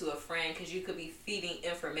give to a friend, because you could be feeding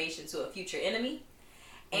information to a future enemy.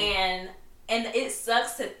 And it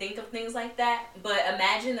sucks to think of things like that, but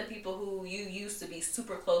imagine the people who you used to be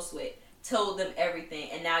super close with, told them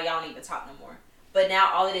everything, and now y'all don't even talk no more. But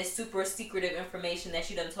now all of this super secretive information that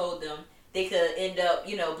you done told them they could end up,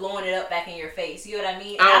 blowing it up back in your face. You know what I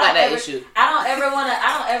mean? I don't got that issue.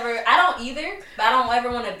 I don't either, but I don't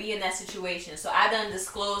ever want to be in that situation. So I done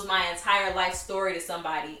disclosed my entire life story to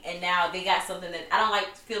somebody, and now they got something that I don't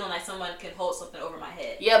like feeling like someone can hold something over my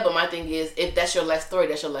head. Yeah, but my thing is, if that's your life story,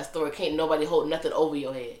 that's your life story. Can't nobody hold nothing over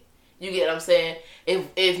your head. You get what I'm saying?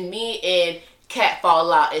 If me and Kat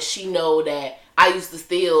fall out and she know that I used to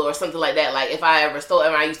steal or something like that, like if I ever stole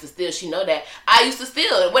and I used to steal, she know that I used to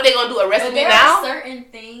steal. What they gonna do, arrest me now? There are certain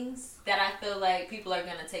things that I feel like people are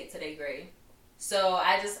gonna take to their grave. So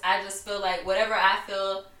I just feel like whatever I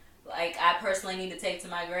feel like I personally need to take to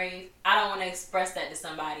my grave, I don't want to express that to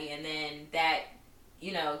somebody and then that,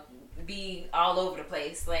 be all over the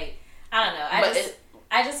place. Like, I don't know.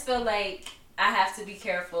 I just feel like I have to be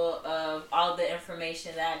careful of all the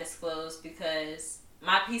information that I disclose because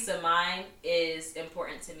my peace of mind is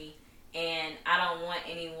important to me. And I don't want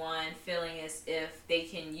anyone feeling as if they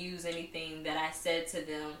can use anything that I said to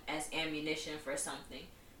them as ammunition for something.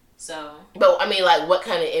 So. But, I mean, like, what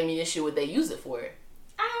kind of ammunition would they use it for?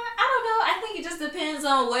 I don't know. I think it just depends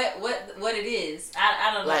on what it is.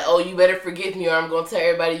 I don't know. Like, oh, you better forgive me or I'm going to tell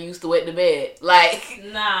everybody you used to wet the bed. Like.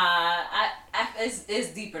 Nah,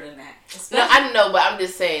 it's deeper than that. No, I know, but I'm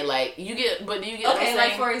just saying, like, do you get okay,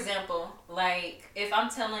 like, for example, like, if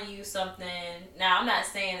I'm telling you something, now, I'm not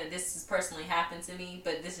saying that this has personally happened to me,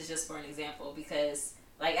 but this is just for an example, because,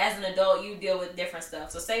 like, as an adult, you deal with different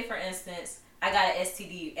stuff. So, say, for instance, I got an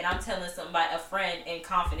STD, and I'm telling somebody, a friend, in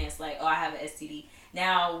confidence, like, oh, I have an STD.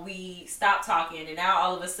 Now we stop talking, and now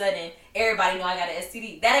all of a sudden, everybody know I got an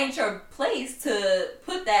STD. That ain't your place to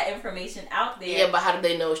put that information out there. Yeah, but how do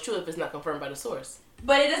they know it's true if it's not confirmed by the source?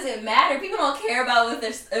 But it doesn't matter. People don't care about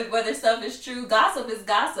whether stuff is true. Gossip is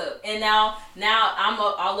gossip. And now I'm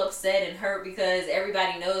all upset and hurt because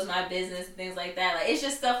everybody knows my business and things like that. Like, it's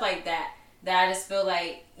just stuff like that I just feel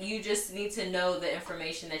like you just need to know the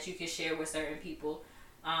information that you can share with certain people.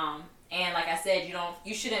 And like I said,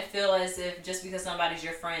 you shouldn't feel as if just because somebody's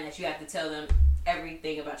your friend that you have to tell them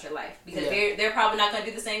everything about your life because they're probably not going to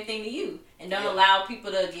do the same thing to you. And don't allow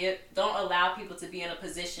people to be in a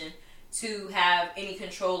position to have any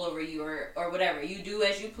control over you or whatever. You do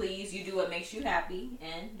as you please. You do what makes you happy,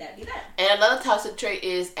 and that be that. And another toxic trait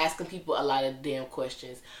is asking people a lot of damn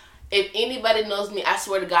questions. If anybody knows me, I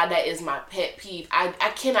swear to God, that is my pet peeve.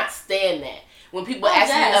 I cannot stand that. When people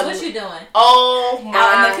ask me, what you doing? Oh my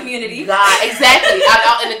out in the community. God, exactly.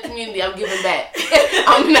 Out in the community, I'm giving back.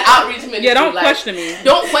 I'm in the outreach ministry. Yeah, don't question me.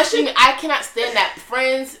 Don't question me. I cannot stand that.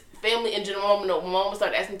 Friends, family in general, when mom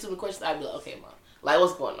start asking too many questions, I'd be like, okay, mom, like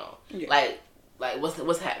what's going on? Yeah. Like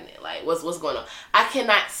what's happening? Like what's going on? I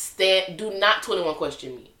cannot stand. Do not 21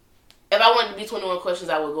 question me. If I wanted to be 21 questions,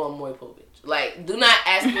 I would go on Maury Povich. Like, do not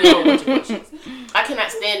ask me a whole bunch of questions. I cannot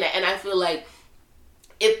stand that, and I feel like.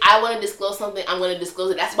 If I want to disclose something, I'm going to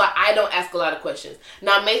disclose it. That's why I don't ask a lot of questions.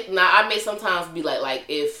 Now I may sometimes be like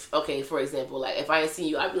if, okay, for example, like if I ain't seen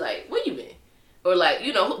you, I'd be like, where you been? Or like,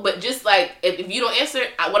 but just like, if you don't answer,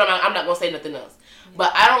 I'm not going to say nothing else.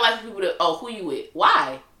 But I don't like people to, who you with?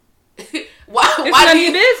 Why? Why do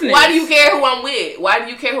you care who I'm with? Why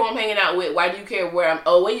do you care who I'm hanging out with? Why do you care where I'm,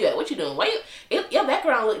 where you at? What you doing? Your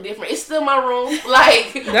background look different. It's still my room.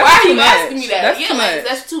 Like, why are you asking me that?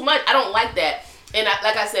 That's too much. I don't like that. And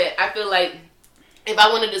like I said, I feel like if I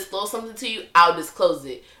want to disclose something to you, I'll disclose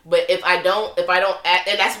it. But if I don't ask,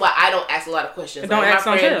 and that's why I don't ask a lot of questions. Don't ask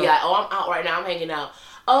my friend be like, I'm out right now, I'm hanging out.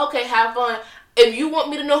 Oh, okay, have fun. If you want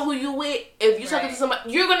me to know who you with, if you're talking to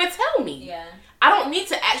somebody, you're gonna tell me. Yeah. I don't need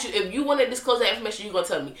to ask you. If you want to disclose that information, you're gonna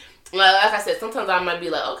tell me. Like I said, sometimes I might be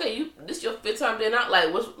like, okay, this your fifth time being out.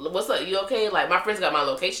 Like, what's up? You okay? Like, my friends got my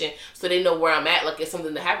location, so they know where I'm at. Like, it's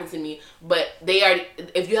something that happened to me. But they already,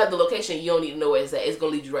 if you have the location, you don't need to know where it's at. It's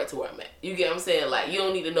gonna lead you right to where I'm at. You get what I'm saying? Like, you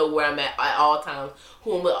don't need to know where I'm at all times.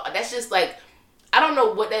 Who I'm with. That's just like, I don't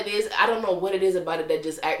know what that is. I don't know what it is about it that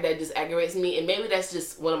just aggravates me. And maybe that's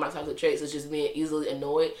just one of my toxic traits. It's just being easily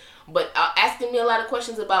annoyed. But asking me a lot of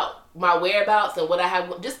questions about my whereabouts and what I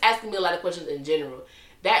have, just asking me a lot of questions in general,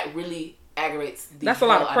 that really aggravates the That's a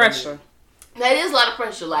lot of pressure. That is a lot of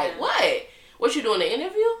pressure. Like, what you doing, an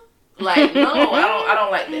interview? Like, no, I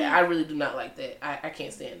don't like that. I really do not like that. I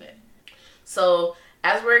can't stand that. So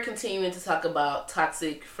as we're continuing to talk about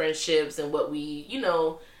toxic friendships and what we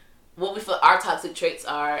feel our toxic traits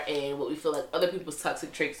are and what we feel like other people's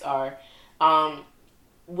toxic traits are,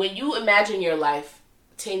 when you imagine your life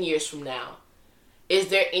 10 years from now, is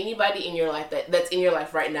there anybody in your life that's in your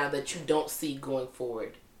life right now that you don't see going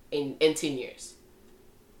forward in 10 years?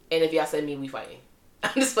 And if y'all say me, we fighting.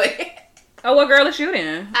 I'm just like, oh, what girl is you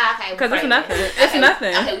then? Okay, because it's nothing. It's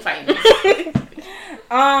nothing. Okay, we fighting.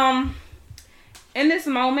 In this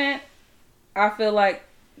moment, I feel like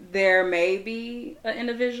there may be an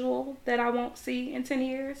individual that I won't see in 10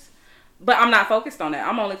 years. But I'm not focused on that.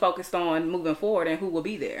 I'm only focused on moving forward and who will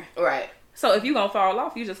be there. Right. So if you're going to fall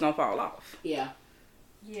off, you just going to fall off. Yeah.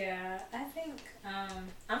 Yeah, I think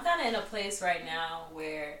I'm kind of in a place right now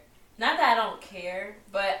where, not that I don't care,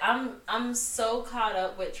 but I'm so caught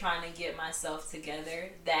up with trying to get myself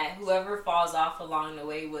together that whoever falls off along the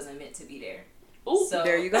way wasn't meant to be there. Ooh, so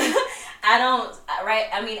there you go.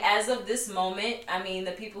 I mean, as of this moment, I mean,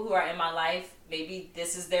 the people who are in my life, maybe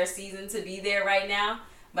this is their season to be there right now.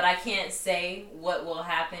 But I can't say what will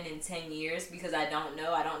happen in 10 years because I don't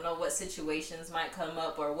know. I don't know what situations might come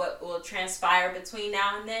up or what will transpire between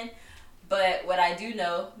now and then. But what I do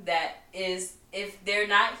know that is if they're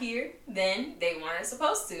not here, then they weren't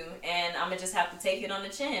supposed to. And I'm going to just have to take it on the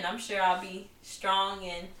chin. I'm sure I'll be strong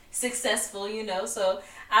and successful, you know. So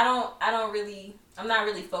I'm not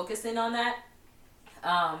really focusing on that.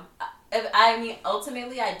 I mean,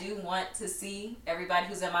 ultimately, I do want to see everybody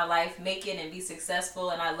who's in my life make it and be successful,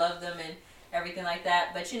 and I love them and everything like that.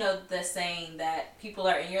 But you know the saying that people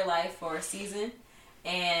are in your life for a season,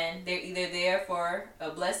 and they're either there for a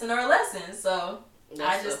blessing or a lesson. So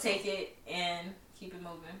I just take it and keep it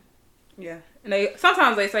moving. Yeah, and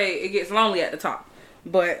sometimes they say it gets lonely at the top,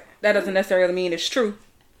 but that doesn't necessarily mean it's true.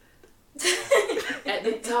 At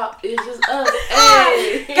the top, it's just us.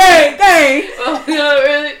 Hey, gang. Oh, you know,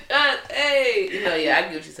 really, hey. You know, yeah, I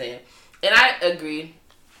get what you're saying, and I agree.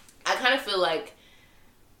 I kind of feel like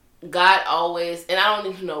God always, and I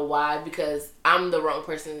don't even know why, because I'm the wrong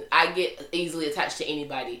person. I get easily attached to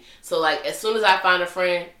anybody. So like, as soon as I find a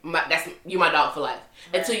friend, you're my dog for life.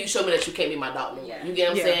 Right. Until you show me that you can't be my dog no more. Yeah. You get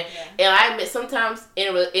what I'm saying? Yeah. And I admit sometimes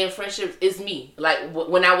in friendships, it's me. Like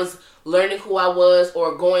when I was learning who I was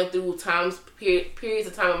or going through periods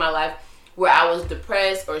of time in my life where I was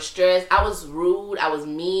depressed or stressed, I was rude, I was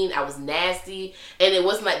mean, I was nasty, and it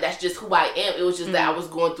wasn't like that's just who I am. It was just that I was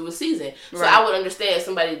going through a season. So right. I would understand if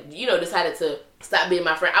somebody, you know, decided to stop being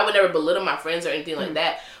my friend. I would never belittle my friends or anything like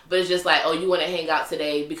that, but it's just like, oh, you want to hang out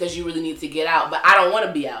today because you really need to get out, but I don't want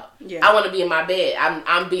to be out. Yeah. I want to be in my bed.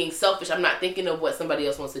 I'm being selfish. I'm not thinking of what somebody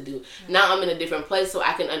else wants to do. Now I'm in a different place, so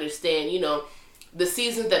I can understand, you know, the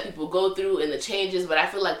seasons that people go through and the changes, but I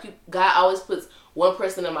feel like God always puts one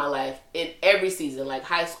person in my life in every season, like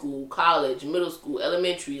high school, college, middle school,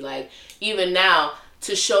 elementary, like even now,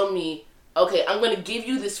 to show me, okay, I'm going to give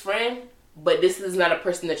you this friend, but this is not a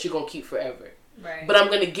person that you're going to keep forever. Right. But I'm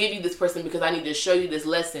going to give you this person because I need to show you this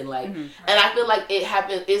lesson. Like, and I feel like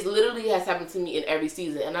it literally has happened to me in every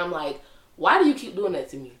season. And I'm like, why do you keep doing that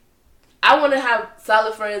to me? I want to have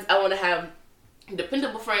solid friends. I want to have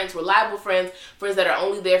dependable friends, reliable friends, friends that are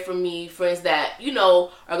only there for me, friends that, you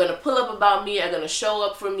know, are going to pull up about me, are going to show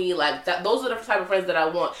up for me, like that. Those are the type of friends that I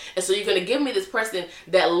want. And so you're going to give me this person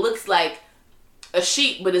that looks like a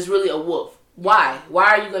sheep but is really a wolf. Why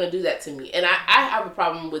are you going to do that to me? And I have a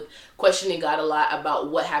problem with questioning God a lot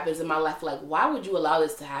about what happens in my life. Like, why would you allow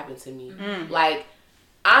this to happen to me? Like,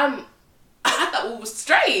 I thought we was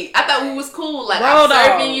straight. I thought we was cool. Like, I'm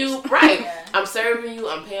serving you. Right. Yeah. I'm serving you.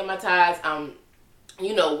 I'm paying my tithes. I'm,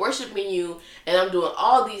 you know, worshiping you, and I'm doing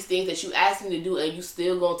all these things that you asked me to do, and you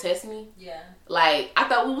still gonna test me? Yeah. Like, I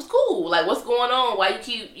thought we was cool. Like, what's going on? Why you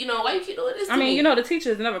keep doing this to me? You know, the teacher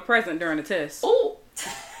is never present during the test. Ooh.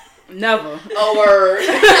 Never. A word.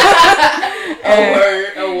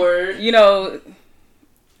 A word. You know,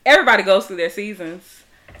 everybody goes through their seasons.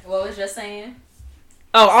 What was you saying?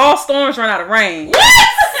 Oh, all storms run out of rain. What?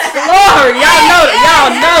 Lord, y'all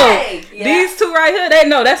know. Yeah. These two right here, they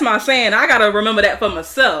know. That's my saying. I gotta remember that for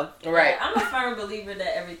myself. Right. I'm a firm believer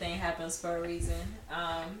that everything happens for a reason.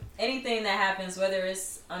 Anything that happens, whether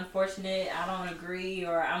it's unfortunate, I don't agree,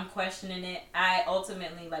 or I'm questioning it, I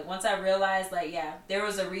ultimately, like, once I realized, like, yeah, there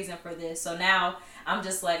was a reason for this. So now I'm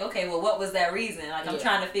just like, okay, well, what was that reason? Like, I'm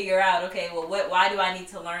trying to figure out, okay, well, why do I need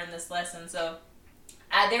to learn this lesson? So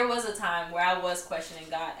there was a time where I was questioning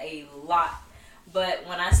God a lot. But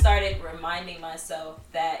when I started reminding myself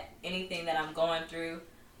that anything that I'm going through,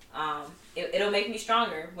 it'll make me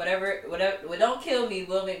stronger. Whatever, what don't kill me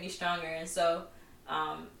will make me stronger. And so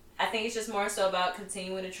I think it's just more so about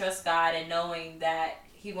continuing to trust God and knowing that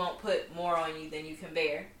He won't put more on you than you can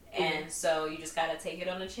bear. And so you just got to take it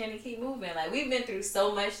on the chin and keep moving. Like, we've been through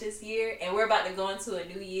so much this year, and we're about to go into a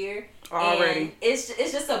new year. Already. And it's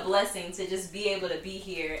just a blessing to just be able to be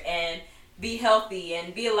here and be healthy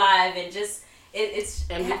and be alive and just... It's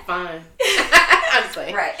and be fine. I'm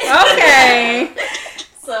saying. Right. Okay.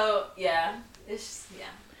 So yeah, it's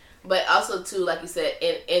But also too, like you said,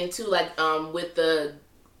 and too, like with the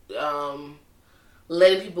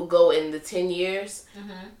letting people go in the 10 years.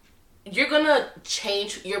 you're gonna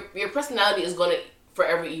change. Your personality is gonna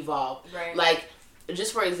forever evolve. Right. Like,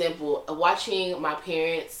 just for example, watching my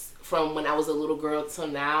parents from when I was a little girl till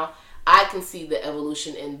now, I can see the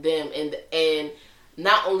evolution in them, and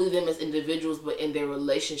not only them as individuals, but in their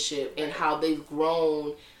relationship and how they've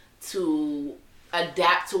grown to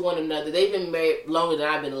adapt to one another. They've been married longer than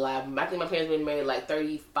I've been alive. I think my parents been married like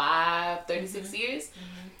 35, 36 years.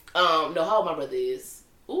 No, how old my brother is?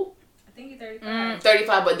 Ooh. I think he's 35.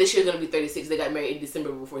 35, but this year's gonna be 36. They got married in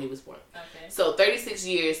December before he was born. Okay. So 36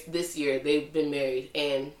 years this year they've been married,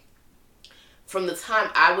 and from the time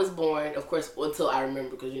I was born, of course, until I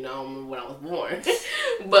remember, because I don't remember when I was born,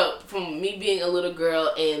 but from me being a little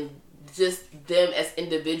girl and just them as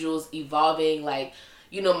individuals evolving, like,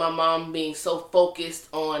 my mom being so focused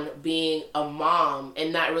on being a mom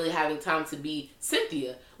and not really having time to be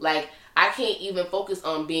Cynthia. Like, I can't even focus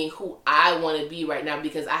on being who I want to be right now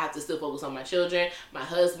because I have to still focus on my children, my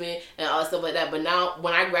husband, and all that stuff like that. But now,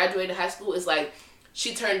 when I graduated high school, it's like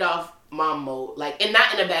she turned off mom mode. Like, and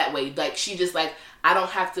not in a bad way. Like, she just like, I don't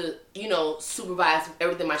have to, supervise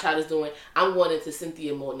everything my child is doing. I'm going into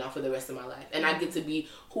Cynthia mode now for the rest of my life. And I get to be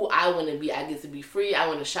who I want to be. I get to be free. I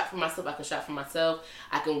want to shop for myself. I can shop for myself.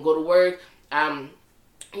 I can go to work.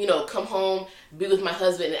 Come home, be with my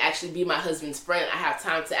husband, and actually be my husband's friend. I have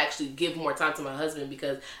time to actually give more time to my husband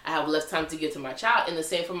because I have less time to give to my child. And the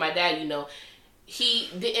same for my dad. He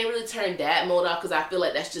didn't really turn dad mode off because I feel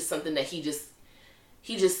like that's just something that he just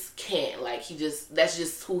can't. Like, that's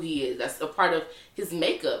just who he is. That's a part of his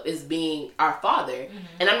makeup, is being our father. Mm-hmm.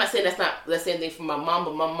 And I'm not saying that's not the same thing for my mom,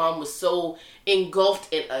 but my mom was so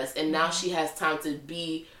engulfed in us, and now she has time to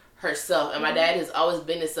be herself. And my dad has always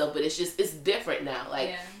been himself, but it's different now.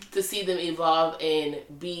 Like, to see them evolve and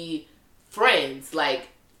be friends, like,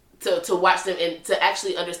 to watch them and to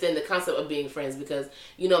actually understand the concept of being friends, because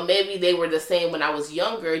maybe they were the same when I was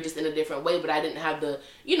younger, just in a different way, but I didn't have the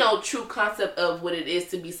true concept of what it is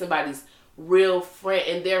to be somebody's real friend.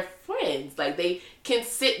 And they're friends. Like, they can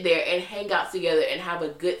sit there and hang out together and have a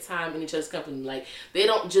good time in each other's company. Like, they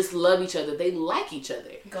don't just love each other, they like each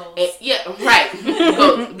other. Goals. And, yeah, right.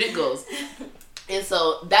 Goals, big goals. And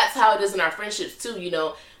so that's how it is in our friendships too.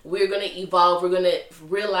 We're going to evolve. We're going to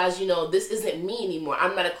realize, this isn't me anymore.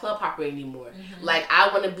 I'm not a club hopper anymore. Mm-hmm. Like,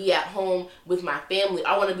 I want to be at home with my family.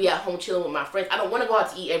 I want to be at home chilling with my friends. I don't want to go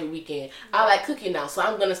out to eat every weekend. I like cooking now, so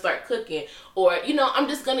I'm going to start cooking. Or, I'm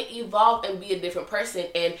just going to evolve and be a different person.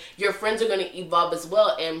 And your friends are going to evolve as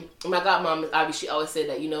well. And my godmom, obviously, she always said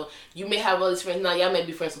that, you may have all these friends now. Y'all may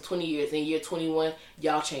be friends for 20 years. In year 21,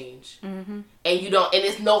 y'all change. Mm-hmm. And and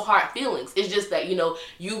it's no hard feelings. It's just that,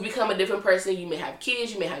 you become a different person. You may have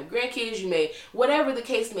kids, you may have grandkids, you may, whatever the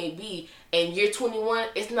case may be. And year 21,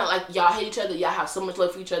 it's not like y'all hate each other, y'all have so much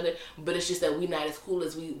love for each other, but it's just that we're not as cool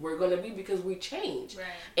as we were going to be because we change. Right.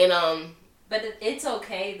 And, but it's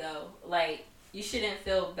okay though. Like, you shouldn't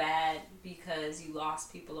feel bad because you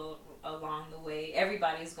lost people along the way.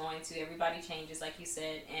 Everybody changes, like you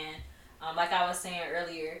said. And, like I was saying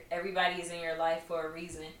earlier, everybody is in your life for a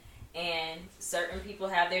reason. And certain people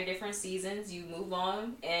have their different seasons. You move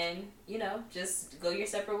on and, just go your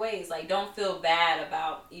separate ways. Like, don't feel bad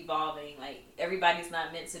about evolving. Like, everybody's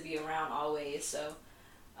not meant to be around always, so.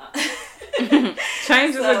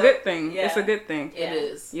 Change is a good thing. Yeah. It's a good thing. It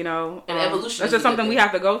is. And evolution. That's just something we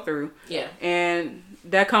have to go through. Yeah. And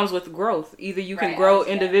that comes with growth. Either you can grow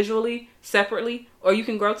individually, separately, or you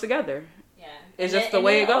can grow together. Yeah. It's just the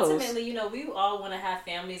way it goes. Ultimately, we all want to have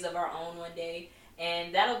families of our own one day.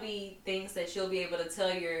 And that'll be things that you'll be able to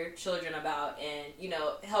tell your children about, and,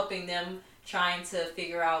 helping them trying to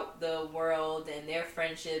figure out the world and their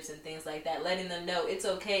friendships and things like that. Letting them know it's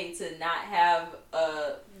okay to not have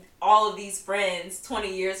all of these friends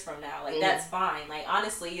 20 years from now. Like, that's fine. Like,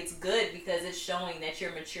 honestly, it's good because it's showing that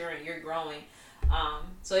you're maturing, you're growing.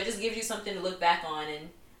 So it just gives you something to look back on, and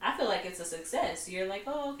I feel like it's a success. You're like,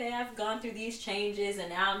 oh, okay, I've gone through these changes, and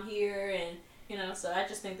now I'm here, and... so I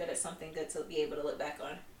just think that it's something good to be able to look back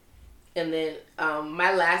on. And then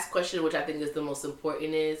my last question, which I think is the most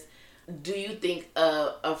important, is, do you think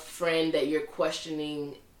a friend that you're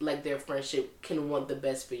questioning, like, their friendship, can want the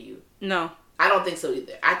best for you? No. I don't think so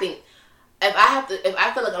either. I think if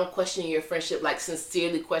I feel like I'm questioning your friendship, like,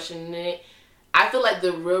 sincerely questioning it, I feel like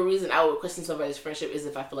the real reason I would question somebody's friendship is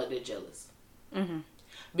if I feel like they're jealous. Mm-hmm.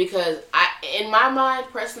 Because in my mind,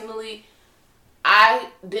 personally, I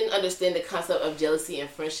didn't understand the concept of jealousy and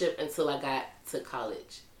friendship until I got to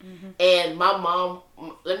college. Mm-hmm. And my mom,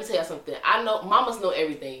 let me tell you something. I know mamas know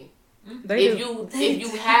everything. If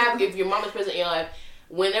your mama's present in your life,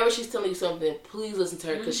 whenever she's telling you something, please listen to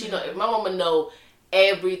her, because my mama know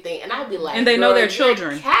everything. And I'd be like, and they know their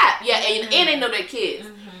children. Yeah, and they know their kids.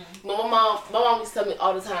 Mm-hmm. But mom used to tell me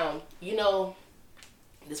all the time, you know,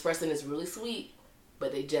 this person is really sweet,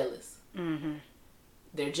 but they jealous. Mm-hmm.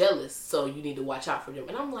 They're jealous, so you need to watch out for them.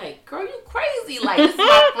 And I'm like, girl, you crazy. Like, this is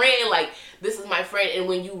my friend. Like, this is my friend. And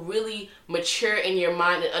when you really mature in your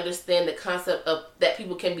mind and understand the concept of that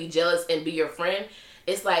people can be jealous and be your friend,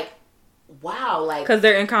 it's like, wow. Like, because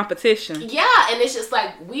they're in competition. Yeah, and it's just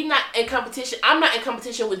like, we not in competition. I'm not in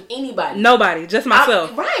competition with anybody. Nobody, just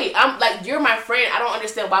myself. I'm like, you're my friend. I don't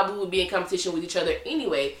understand why we would be in competition with each other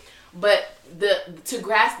anyway. But to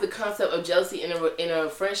grasp the concept of jealousy in a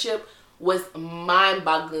friendship was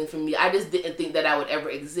mind-boggling for me. I just didn't think that would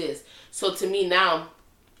ever exist. So to me now,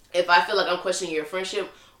 if I feel like I'm questioning your friendship,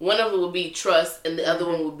 one of it would be trust and the other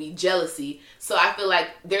one would be jealousy. So I feel like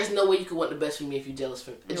there's no way you could want the best for me if you're jealous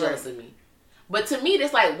of me. But to me,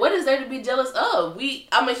 it's like, what is there to be jealous of?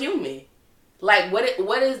 I'm a human. Like,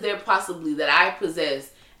 what is there possibly that I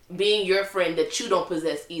possess being your friend that you don't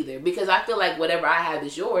possess either? Because I feel like whatever I have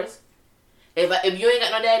is yours. If you ain't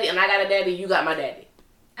got no daddy and I got a daddy, you got my daddy.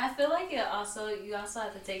 I feel like you also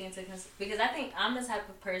have to take into consideration, because I think I'm the type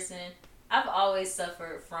of person, I've always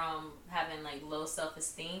suffered from having like low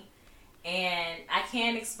self-esteem, and I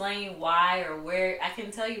can't explain why or where. I can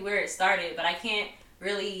tell you where it started, but I can't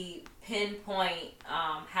really pinpoint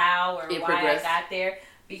how or why progressed. I got there,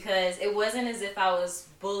 because it wasn't as if I was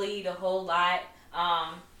bullied a whole lot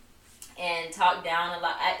and talked down a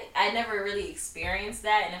lot. I never really experienced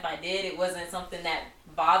that, and if I did, it wasn't something that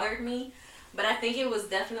bothered me. But I think it was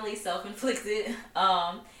definitely self-inflicted.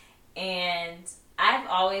 And I've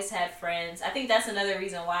always had friends. I think that's another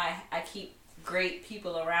reason why I keep great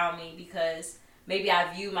people around me, because maybe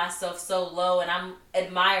I view myself so low and I'm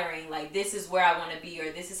admiring, like, this is where I want to be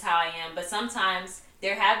or this is how I am. But sometimes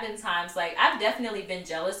there have been times, like, I've definitely been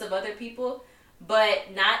jealous of other people,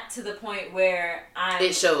 but not to the point where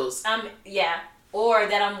it shows. Or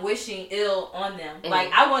that I'm wishing ill on them. Mm-hmm.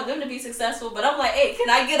 Like, I want them to be successful, but I'm like, hey, can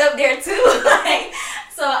I get up there too? Like,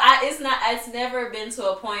 so it's never been to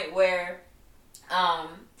a point where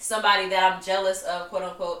somebody that I'm jealous of, quote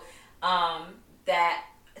unquote, that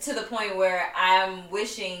to the point where I'm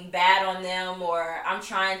wishing bad on them or I'm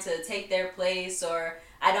trying to take their place or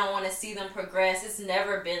I don't want to see them progress. It's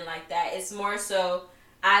never been like that. It's more so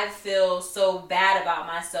I feel so bad about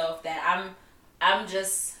myself that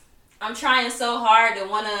I'm trying so hard to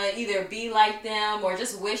want to either be like them or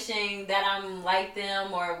just wishing that I'm like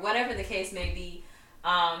them or whatever the case may be,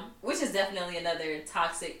 which is definitely another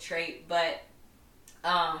toxic trait. But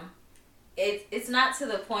it's not to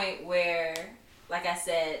the point where, like I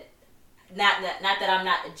said, not that I'm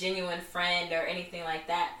not a genuine friend or anything like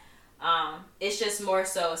that. It's just more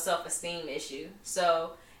so a self-esteem issue.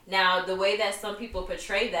 So now the way that some people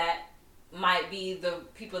portray that might be the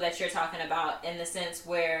people that you're talking about, in the sense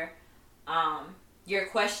where you're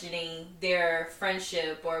questioning their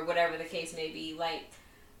friendship or whatever the case may be. Like,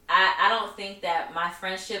 I don't think that my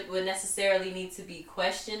friendship would necessarily need to be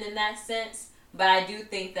questioned in that sense, but I do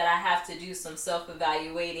think that I have to do some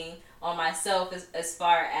self-evaluating on myself as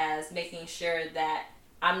far as making sure that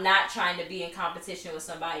I'm not trying to be in competition with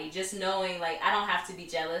somebody. Just knowing, like, I don't have to be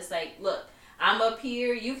jealous. Like, look, I'm up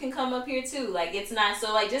here, you can come up here too. Like, it's not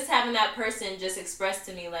so, like, just having that person just express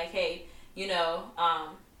to me, like, hey, you know,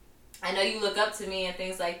 I know you look up to me and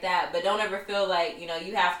things like that, but don't ever feel like, you know,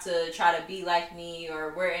 you have to try to be like me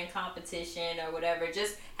or we're in competition or whatever.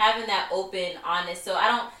 Just having that open, honest. So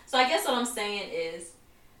I guess what I'm saying is,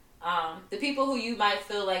 the people who you might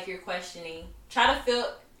feel like you're questioning, try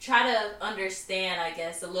to understand, I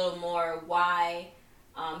guess, a little more why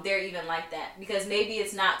they're even like that. Because maybe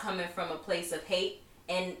it's not coming from a place of hate.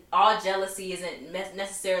 And all jealousy isn't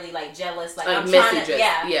necessarily like jealous. Like, I'm trying to,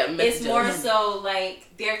 it's more so like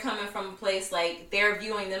they're coming from a place like they're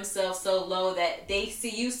viewing themselves so low that they see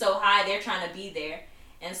you so high, they're trying to be there.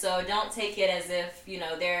 And so don't take it as if, you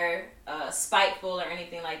know, they're spiteful or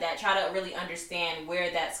anything like that. Try to really understand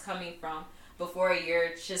where that's coming from before you're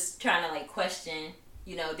just trying to like question,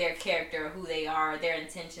 you know, their character, who they are, their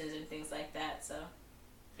intentions and things like that. So,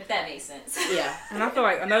 if that makes sense. Yeah. And I feel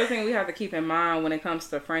like another thing we have to keep in mind when it comes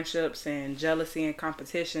to friendships and jealousy and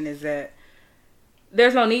competition is that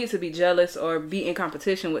there's no need to be jealous or be in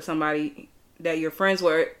competition with somebody that you're friends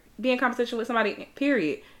with. Be in competition with somebody,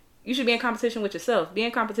 period. You should be in competition with yourself. Be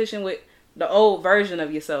in competition with the old version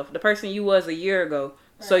of yourself, the person you was a year ago,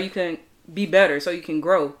 right, so you can be better, so you can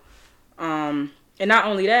grow. And not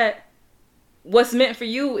only that, what's meant for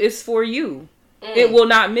you is for you. It will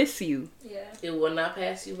not miss you. Yeah. It will not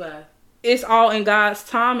pass you by. It's all in God's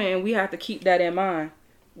timing, and we have to keep that in mind.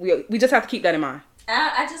 We just have to keep that in mind.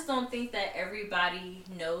 I just don't think that everybody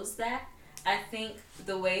knows that. I think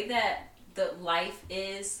the way that life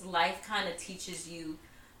kind of teaches you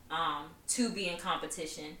to be in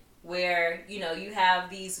competition, where you have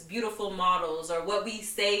these beautiful models, or what we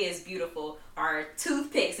say is beautiful, are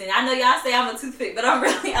toothpicks. And I know y'all say I'm a toothpick, but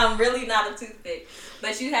I'm really not a toothpick.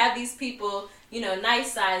 But you have these people,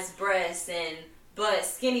 nice sized breasts and butt,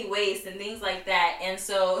 skinny waist, and things like that. And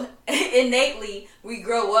so innately we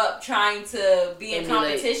grow up trying to be in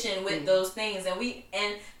competition with those things,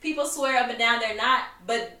 and people swear up and down they're not,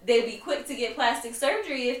 but they be quick to get plastic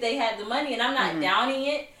surgery if they had the money. And I'm not downing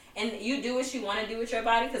it, and you do what you want to do with your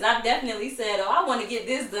body, because I've definitely said, oh, I want to get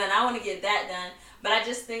this done, I want to get that done. But I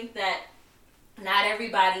just think that not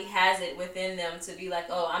everybody has it within them to be like,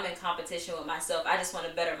 oh, I'm in competition with myself, I just want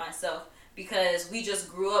to better myself. Because we just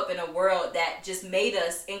grew up in a world that just made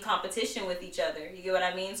us in competition with each other. You get what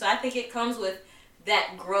I mean? So I think it comes with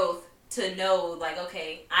that growth to know, like,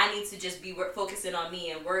 okay, I need to just be focusing on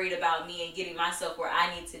me and worried about me and getting myself where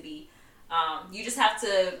I need to be. You just have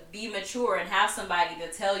to be mature and have somebody to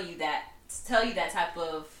tell you that type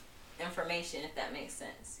of information, if that makes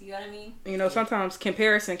sense. You know what I mean? Sometimes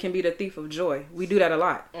comparison can be the thief of joy. We do that a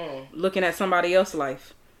lot. Looking at somebody else's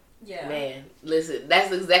life. Yeah. Man, listen,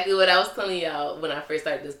 that's exactly what I was telling y'all when I first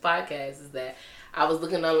started this podcast, is that I was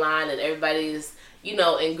looking online and everybody's,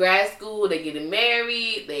 in grad school, they getting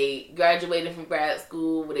married, they graduating from grad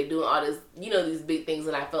school, where they doing all this, these big things,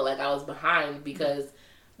 and I felt like I was behind because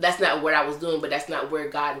that's not what I was doing, but that's not where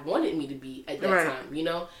God wanted me to be at that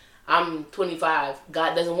time, I'm 25.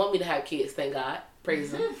 God doesn't want me to have kids, thank God.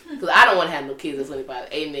 Praise him. Because I don't want to have no kids at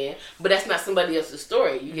 25. Amen. But that's not somebody else's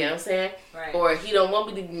story. You get what I'm saying? Right. Or he don't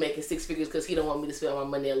want me to be making six figures because he don't want me to spend my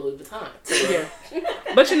money at Louis Vuitton. Yeah.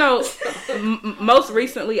 But most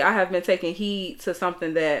recently I have been taking heed to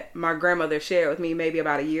something that my grandmother shared with me maybe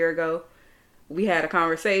about a year ago. We had a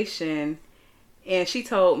conversation and she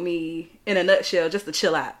told me in a nutshell just to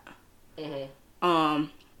chill out.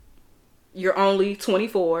 You're only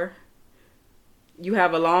 24. You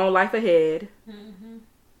have a long life ahead,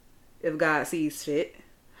 if God sees fit.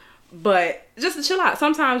 But just to chill out.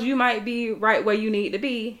 Sometimes you might be right where you need to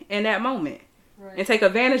be in that moment. Right. And take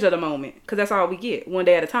advantage of the moment. Because that's all we get, one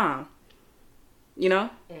day at a time.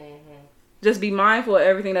 Just be mindful of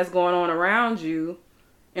everything that's going on around you.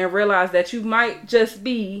 And realize that you might just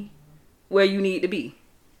be where you need to be.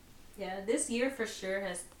 Yeah, this year for sure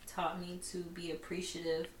has taught me to be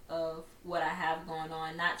appreciative of what I have going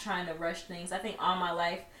on, not trying to rush things. I think all my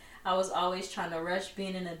life I was always trying to rush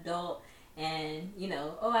being an adult and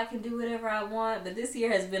I can do whatever I want, but this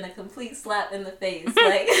year has been a complete slap in the face.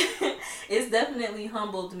 Like it's definitely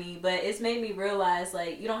humbled me, but it's made me realize,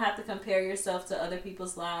 like, you don't have to compare yourself to other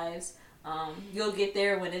people's lives. You'll get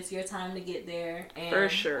there when it's your time to get there. And for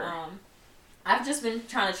sure. I've just been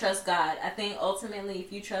trying to trust God. I think ultimately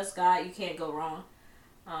if you trust God, you can't go wrong.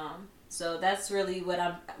 So that's really what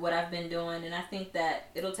I've been doing, and I think that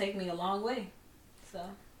it'll take me a long way. So,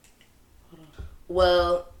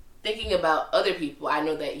 well, thinking about other people, I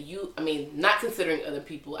know that not considering other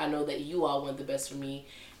people, I know that you all want the best for me,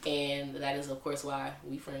 and that is of course why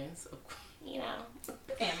we friends.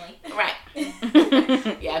 Family. Right.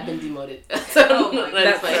 Yeah, I've been demoted. So,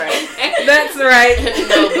 that's right. That's right.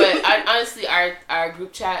 No, but honestly, our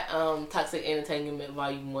group chat, Toxic Entanglement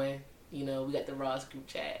Volume 1. We got the Ross group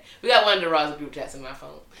chat. We got one of the Ross group chats in my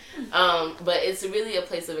phone. But it's really a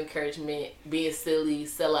place of encouragement, being silly,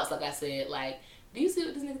 sellouts, like I said. Like, do you see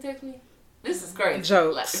what this nigga text me? This is crazy.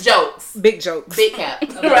 Jokes. Like, jokes. Big jokes. Big cap. A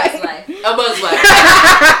Bug's Life. A Bug's Life.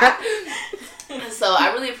 So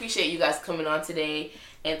I really appreciate you guys coming on today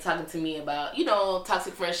and talking to me about,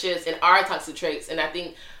 toxic friendships and our toxic traits. And I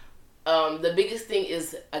think the biggest thing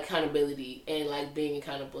is accountability and like being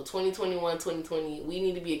accountable. 2021, 2020, we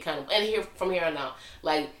need to be accountable. And from here on out,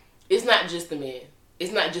 like, it's not just the men.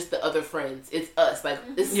 It's not just the other friends. It's us. Like,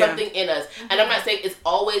 it's something in us. And I'm not saying it's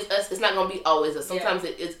always us. It's not going to be always us. Sometimes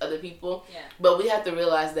it is other people. Yeah. But we have to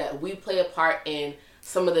realize that we play a part in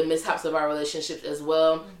some of the mishaps of our relationships as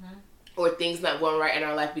well. Or things not going right in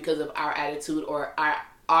our life because of our attitude or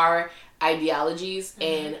our ideologies.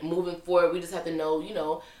 And moving forward, we just have to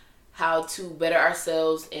know, how to better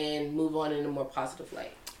ourselves and move on in a more positive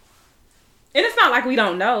light. And it's not like we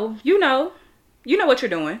don't know. You know what you're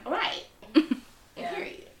doing. Right. Yeah.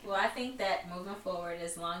 Well, I think that moving forward,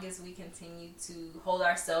 as long as we continue to hold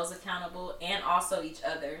ourselves accountable and also each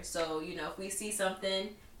other. So, if we see something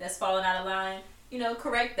that's falling out of line,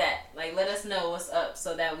 correct that. Like, let us know what's up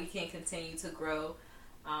so that we can continue to grow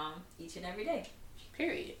each and every day.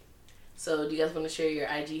 Period. So, do you guys want to share your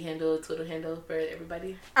IG handle, Twitter handle for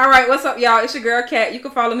everybody? All right, what's up, y'all? It's your girl, Kat. You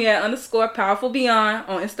can follow me at _PowerfulBeyond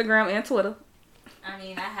on Instagram and Twitter. I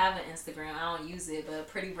mean, I have an Instagram. I don't use it, but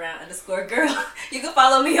pretty_brown_girl. You can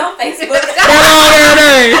follow me on Facebook.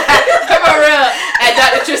 Come on, real. At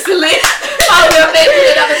Dr. Tristan Lee. Follow me on Facebook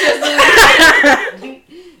at Dr. Tristan Lee.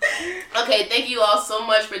 Okay, thank you all so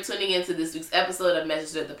much for tuning into this week's episode of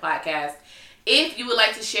Message of the Podcast. If you would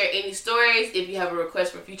like to share any stories, if you have a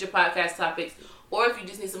request for future podcast topics, or if you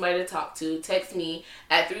just need somebody to talk to, text me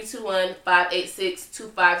at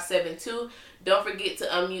 321-586-2572. Don't forget to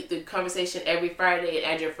unmute the conversation every Friday and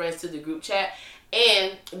add your friends to the group chat.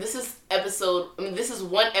 And this is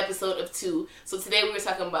one episode of 2. So today we were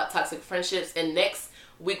talking about toxic friendships, and next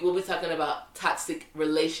week we'll be talking about toxic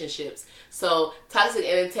relationships. So Toxic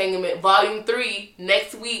and Entanglement Volume 3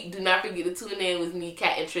 next week. Do not forget to tune in with me,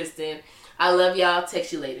 Kat, and Tristan. I love y'all.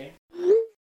 Text you later.